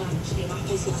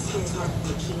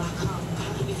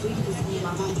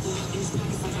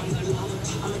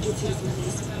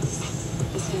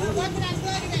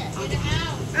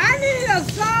 I need a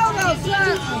soul or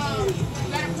something.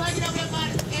 You gotta plug it up in my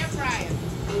air fryer.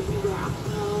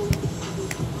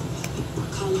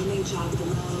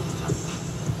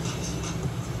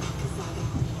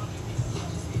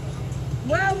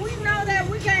 Well, we know that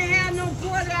we can't have no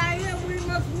porta out here. We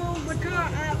must move the car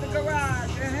out the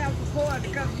garage and have the porta,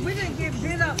 because we didn't get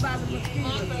bit up by the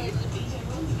mosquitoes.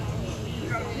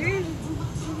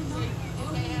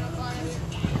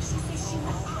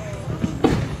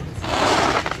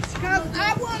 Because I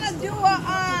want to do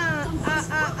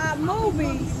a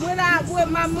movie with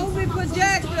my movie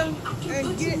projector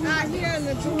and get out here in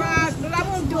the garage, but I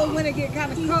won't do it when it get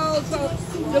kind of cold, so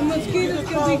the mosquitoes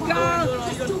can be gone.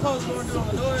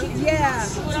 Yeah.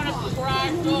 Put on a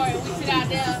garage door and we sit out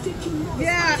there.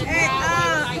 Yeah,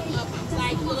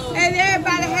 and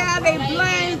everybody have their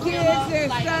blankets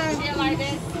and stuff. Like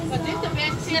that. But this the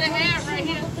best shit I have right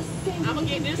here. I'm gonna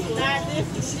get this one.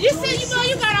 You see,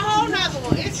 you got a whole nother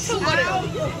one. It's two of them.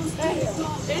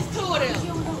 It's two of them.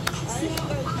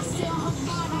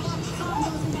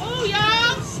 Ooh,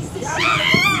 y'all.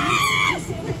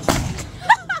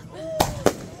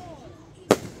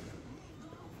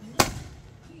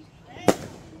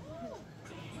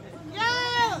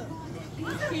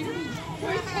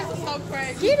 So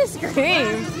crazy. Kita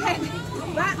screams.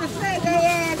 About to say they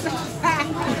ass on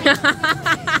fire.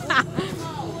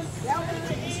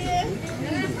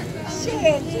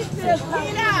 Shit, she still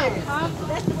clean out.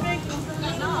 That's the big one.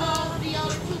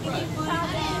 Hey!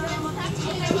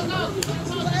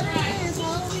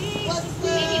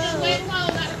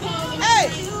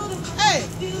 Hey!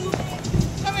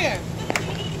 Come here.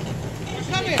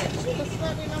 Come here.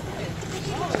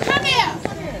 Come here.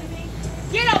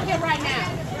 Get over here right now.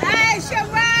 Hey,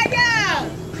 Shariah.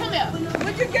 Come here.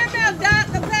 Would you give me a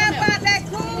Dr. Pepper out that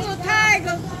cooler,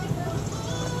 Tiger?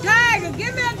 Tiger,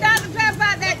 give me a Dr. Pepper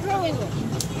out that cooler.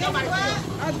 Nobody a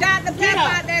Dr. Pepper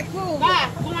out that cooler. Bye.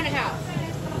 Go in the house.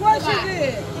 What she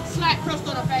did? Slap crust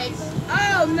on her face.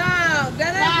 Oh, no.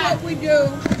 That ain't what we do.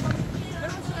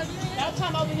 Don't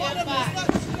come over here to buy.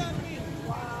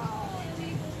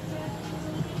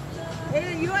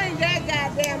 You ain't that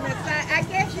goddamn excited. I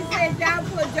guess you said y'all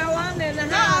put Joanna in the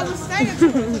house. No, I was singing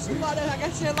to her. She thought that I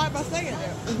guess she didn't like my singing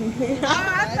there. Oh, I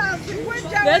thought she put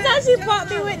Joanna. That's how she popped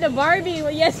me with the Barbie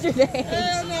yesterday.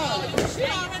 Hell no. She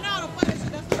already know the funny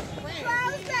shit. That's what she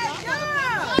ran. Close that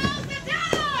door. Close the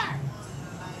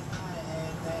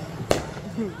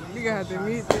door. You gotta have to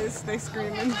mute this. They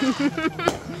screaming.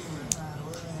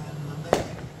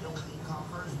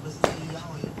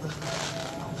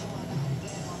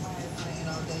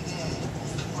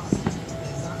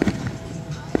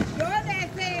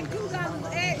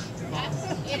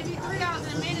 It'll be $3 a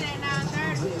minute at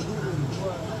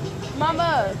 9:30.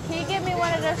 Mama, can you get me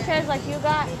one of those chairs like you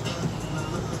got?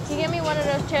 Can you get me one of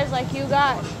those chairs like you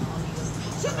got?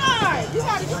 Shamar, you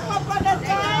gotta come up on that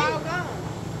thing.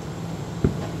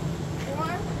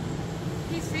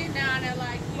 He's sitting down there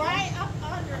like right up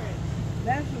under it.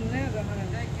 That's some nigga, honey.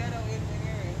 That ghetto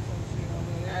engineering some shit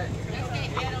over there. That's that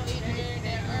ghetto engineering,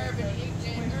 that urban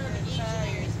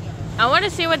engineering stuff. I want to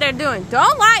see what they're doing.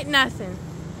 Don't light nothing.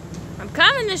 I'm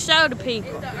coming to show the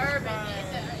people. It's the urban.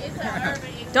 It's a urban.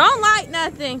 Don't light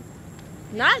nothing.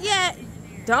 Not yet.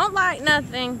 Don't light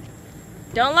nothing.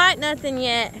 Don't light nothing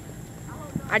yet.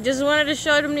 I just wanted to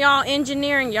show them y'all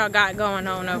engineering y'all got going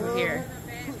on over here.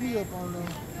 Put me up on them.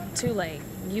 Too late.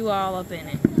 You all up in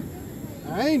it.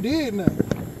 I ain't did nothing.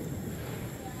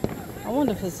 I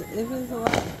wonder if it's a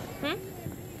lot. Hmm?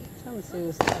 Let me see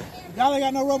what's up. Y'all ain't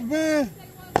got no rubber band?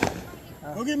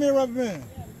 Go get me a rubber band.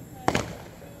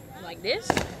 Like this?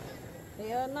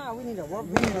 Hell no, we need a rubber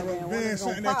We need a band. rubber band,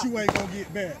 something that you ain't gonna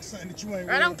get back. Something that you ain't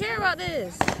I don't care about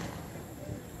this.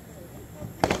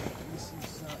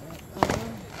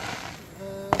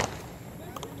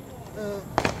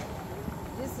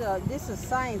 This is a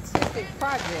scientific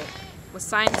project. A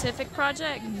scientific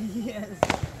project? Yes.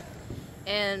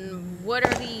 And what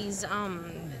are these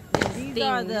These things?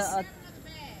 are the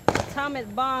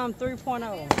atomic bomb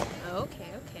 3.0.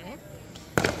 Okay, okay.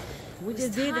 We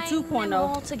just did the Tying them 2.0.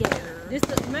 all together. This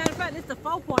the matter of fact, this the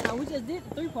 4.0. We just did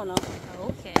the 3.0.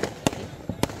 Okay.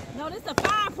 No, this the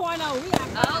 5.0. We got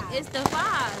 5. Oh, it's the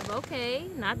 5. Okay,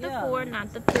 not the 4,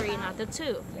 not the 3, not the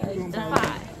 2. It's the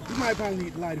 5. You might probably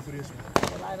need lighter for this one.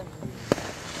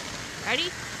 Ready?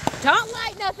 Don't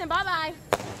light nothing. Bye bye.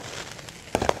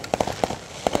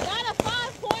 We got a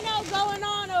 5.0 going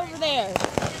on over there.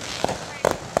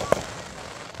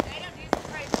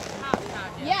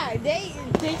 Yeah, they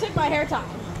took my hair tie.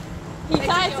 He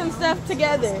tied some stuff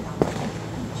together.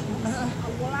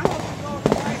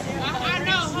 I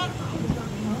know.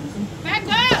 Back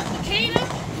up, Nakita.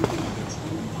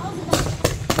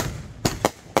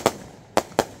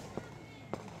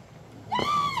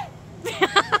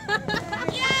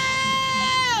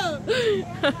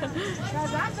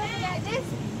 Cause I'm looking at this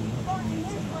going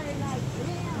this way like,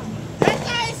 damn. That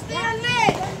thing's still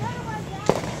lit.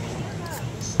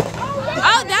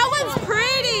 Oh, that one's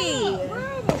pretty.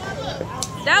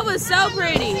 That was so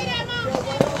pretty.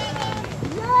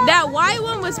 That white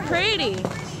one was pretty.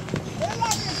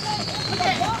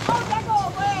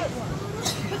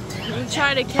 I'm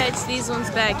trying to catch these ones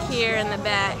back here in the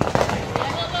back.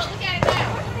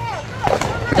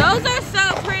 Those are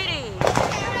so pretty.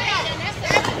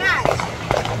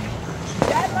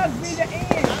 That must be the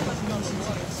end.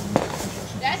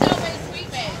 That's always sweet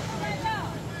man.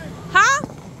 Huh?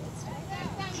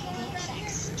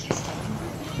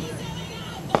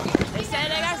 They said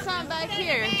they got something back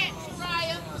here.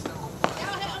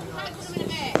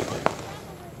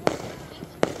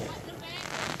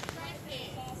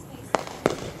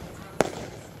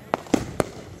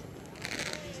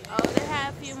 Oh, they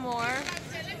have a few more.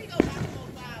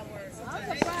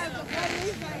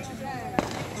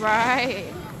 Right.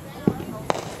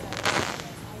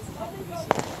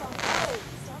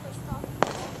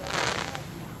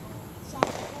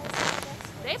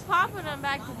 They popping them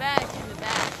back to back in the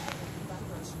back.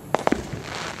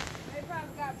 They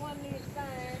probably got one near the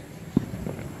thing.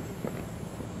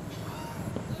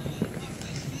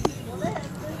 Well, they have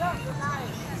stood up tonight.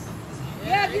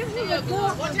 Yeah, this is a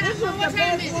good one. This was the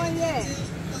best one yet.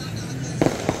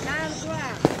 9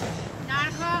 o'clock. 9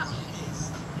 o'clock?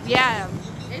 Yeah.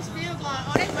 It's still going.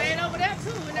 Oh, they way over there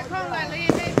too. And they're calling like Lee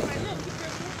and David. Like, look, keep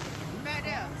your back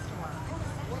there.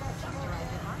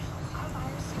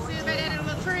 You see it back there in the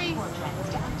little tree?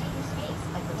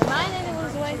 Mine and it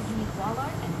was way.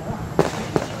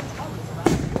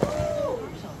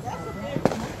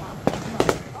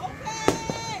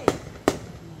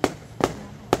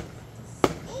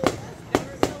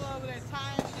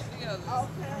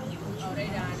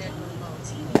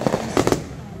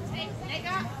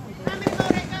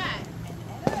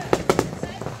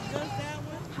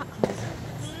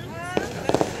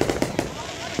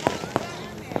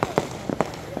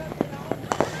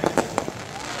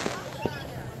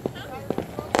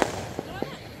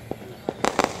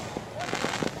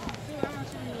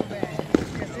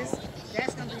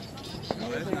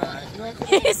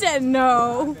 He said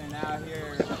no.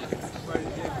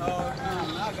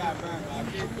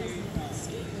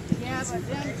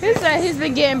 He said he's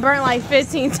been getting burnt like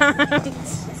 15 times.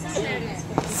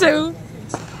 So,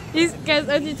 because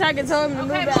Auntie Taka told him to move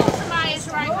back.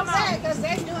 Come back, because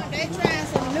they trying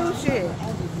some new shit.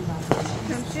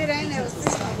 Some shit I ain't never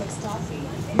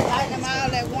seen. Light them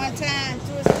all at one time,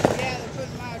 twist them together, put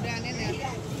them all down in there.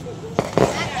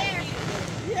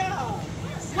 Yeah.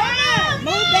 Come on,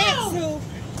 move back, Sue.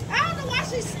 I don't know why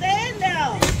she's standing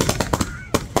there.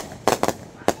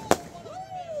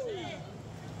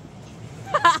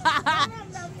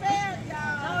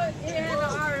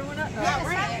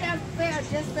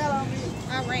 Just fell on me.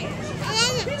 I ran.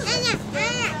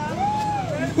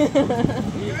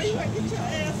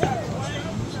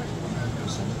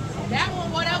 That one,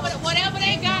 whatever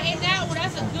they got in that one,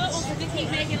 that's a good one because they keep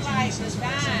making like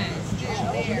designs.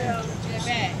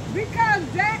 Because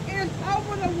that is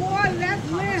over the water.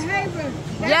 That's Lynn Haven.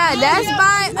 Yeah, that's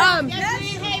by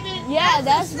Yeah,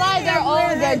 that's by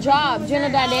their job,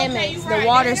 General Dynamics, the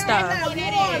water stuff.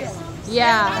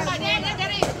 Yeah.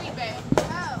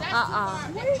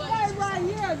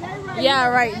 Yeah,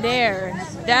 right there.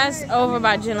 That's over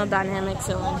by General Dynamics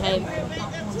in Lynn Haven.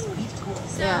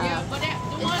 Yeah.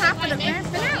 It's top of the grand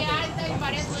finale. Yeah, I didn't think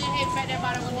about it. That's Lynn Haven back there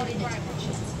by the water.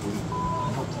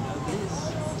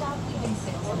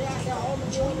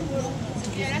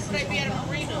 Yeah, that's where they be at a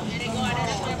marina. And they go out there,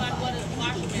 that's where everybody go to the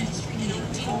washroom.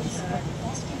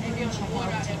 They be on the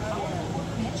water out there.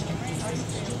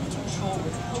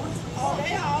 Oh,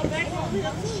 they all back on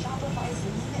here too.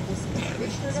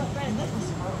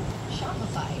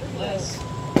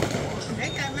 They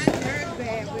got my nerves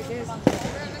bad with this.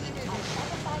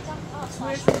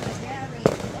 Twisting together.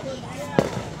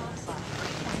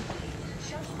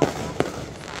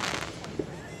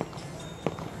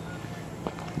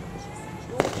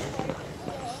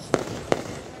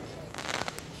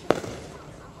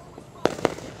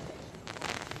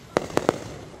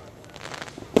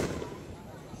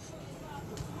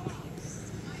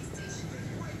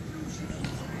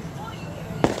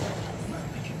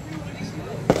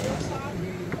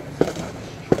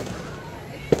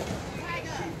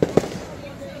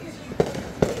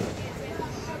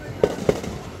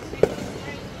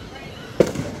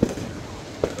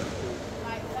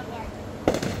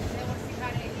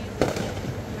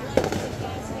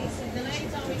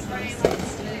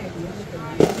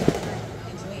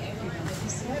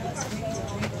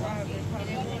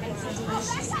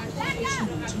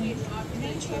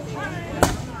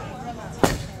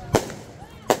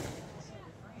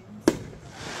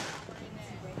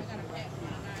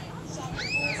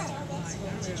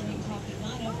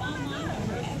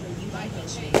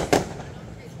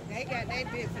 They got their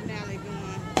big finale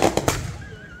going.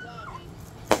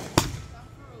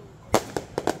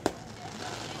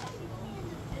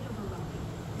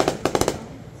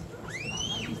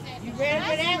 You ready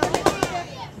for that?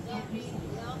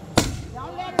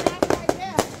 Don't let it out like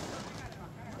that.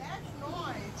 That's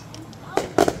noise.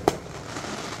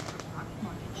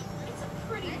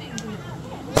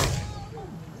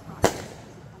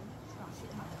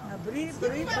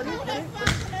 Breathe.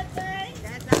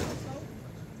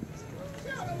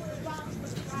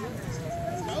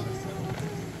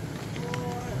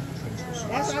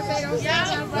 That's what I say. Don't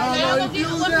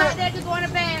What's out there to go in the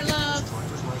bag, love,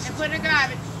 and put in the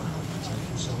garbage.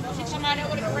 She come out there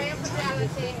with a red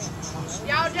pajamas.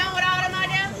 Y'all done with all them out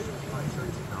there?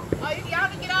 Oh, y'all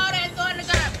can get all that and throw in the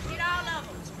garbage. Get all of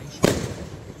them.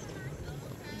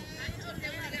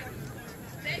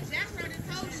 That's what they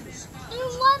told you.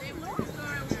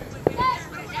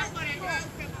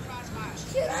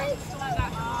 Should I?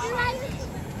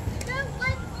 Don't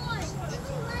like one. Would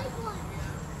you like one?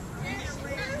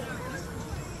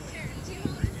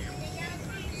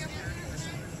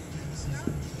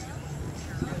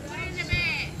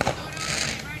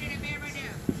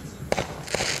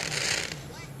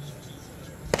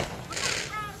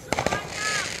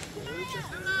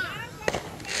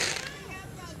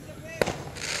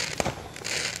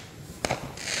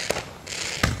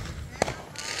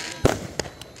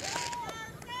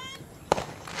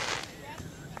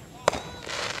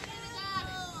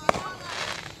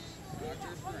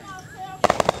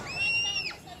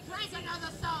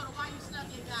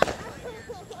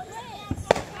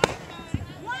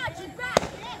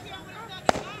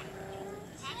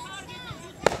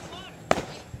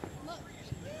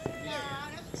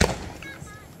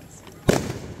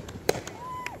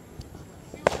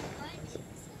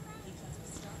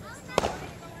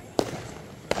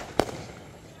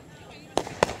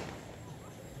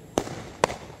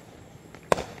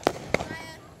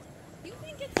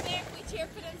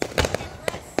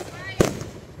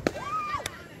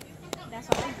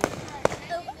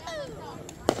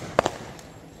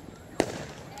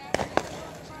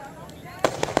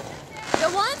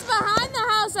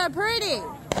 so pretty.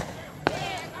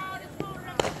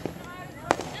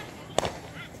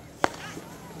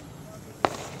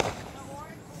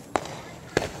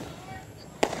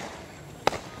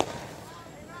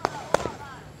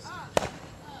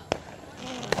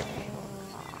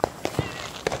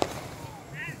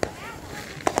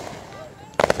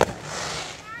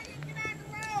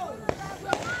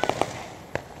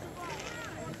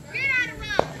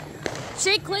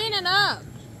 She cleaning up.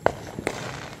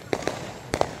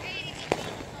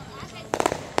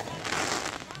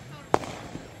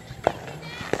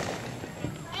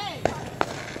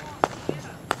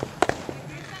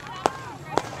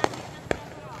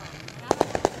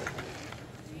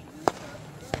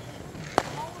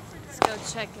 Let's go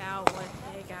check out what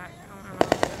they got going on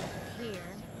here.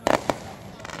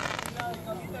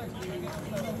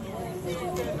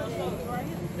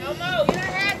 No more. You done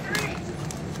had 3.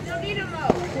 You don't need them more.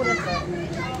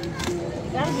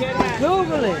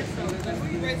 Google it.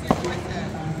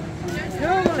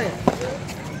 Google it.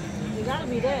 You gotta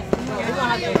be that. We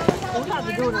have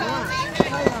to do it online.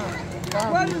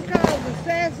 What is called the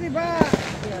sassy bar?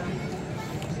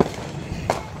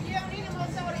 You don't need them more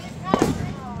soda. It's cold.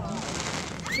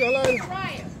 Still like Try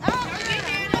it. Don't get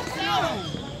there no soda.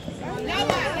 Y'all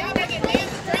gotta get there and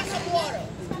drink some water.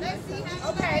 Let's see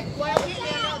how. Okay, well, get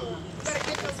there another one. You better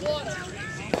get some water.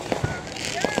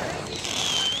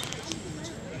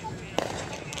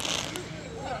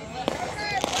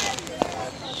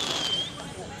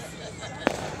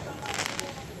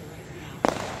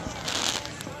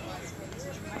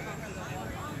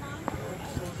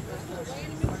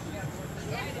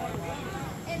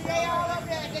 And they all up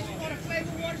there. They just want to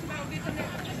flavor water, so I'll get them there.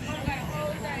 Got a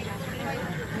whole thing.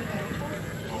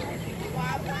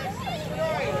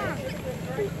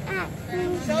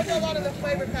 Show me a lot of the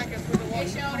flavor packets for the water.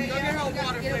 Go get her a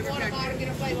water flavor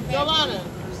packet. Yolanda,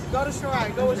 go to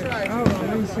Shirai. Go with Shirai. Oh,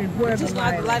 let me see. Just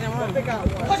like the light and run. Pick out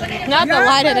one. Not the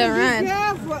light of the run. Be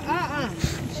careful.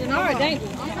 Shirai,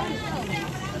 dangerous.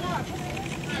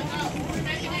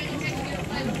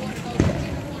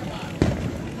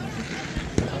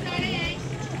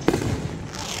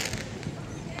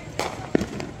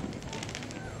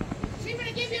 She's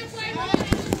gonna give you a flavor.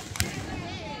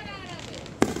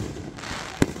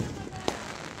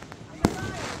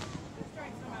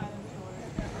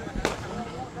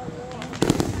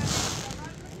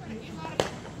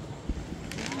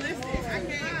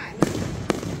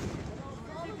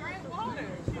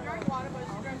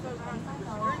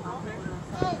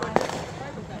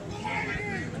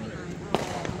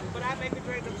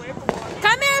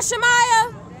 Come here,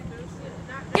 Shamaya.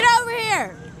 Get over here.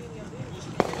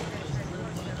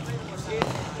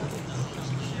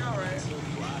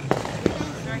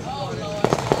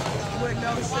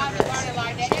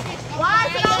 Why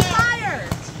is it on fire?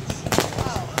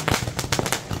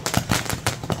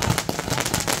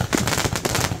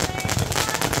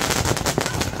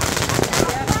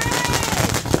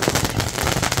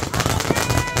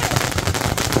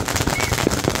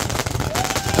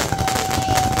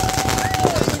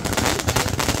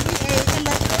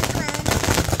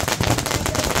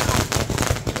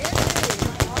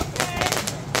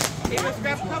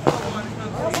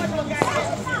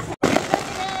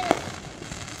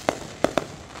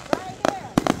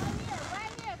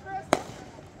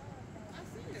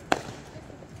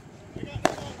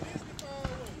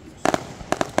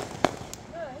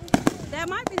 That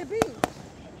might be the beach.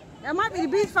 That might be the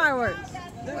beach fireworks.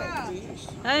 That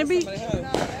ain't the beach.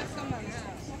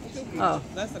 Oh.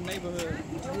 That's a neighborhood.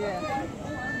 Yeah.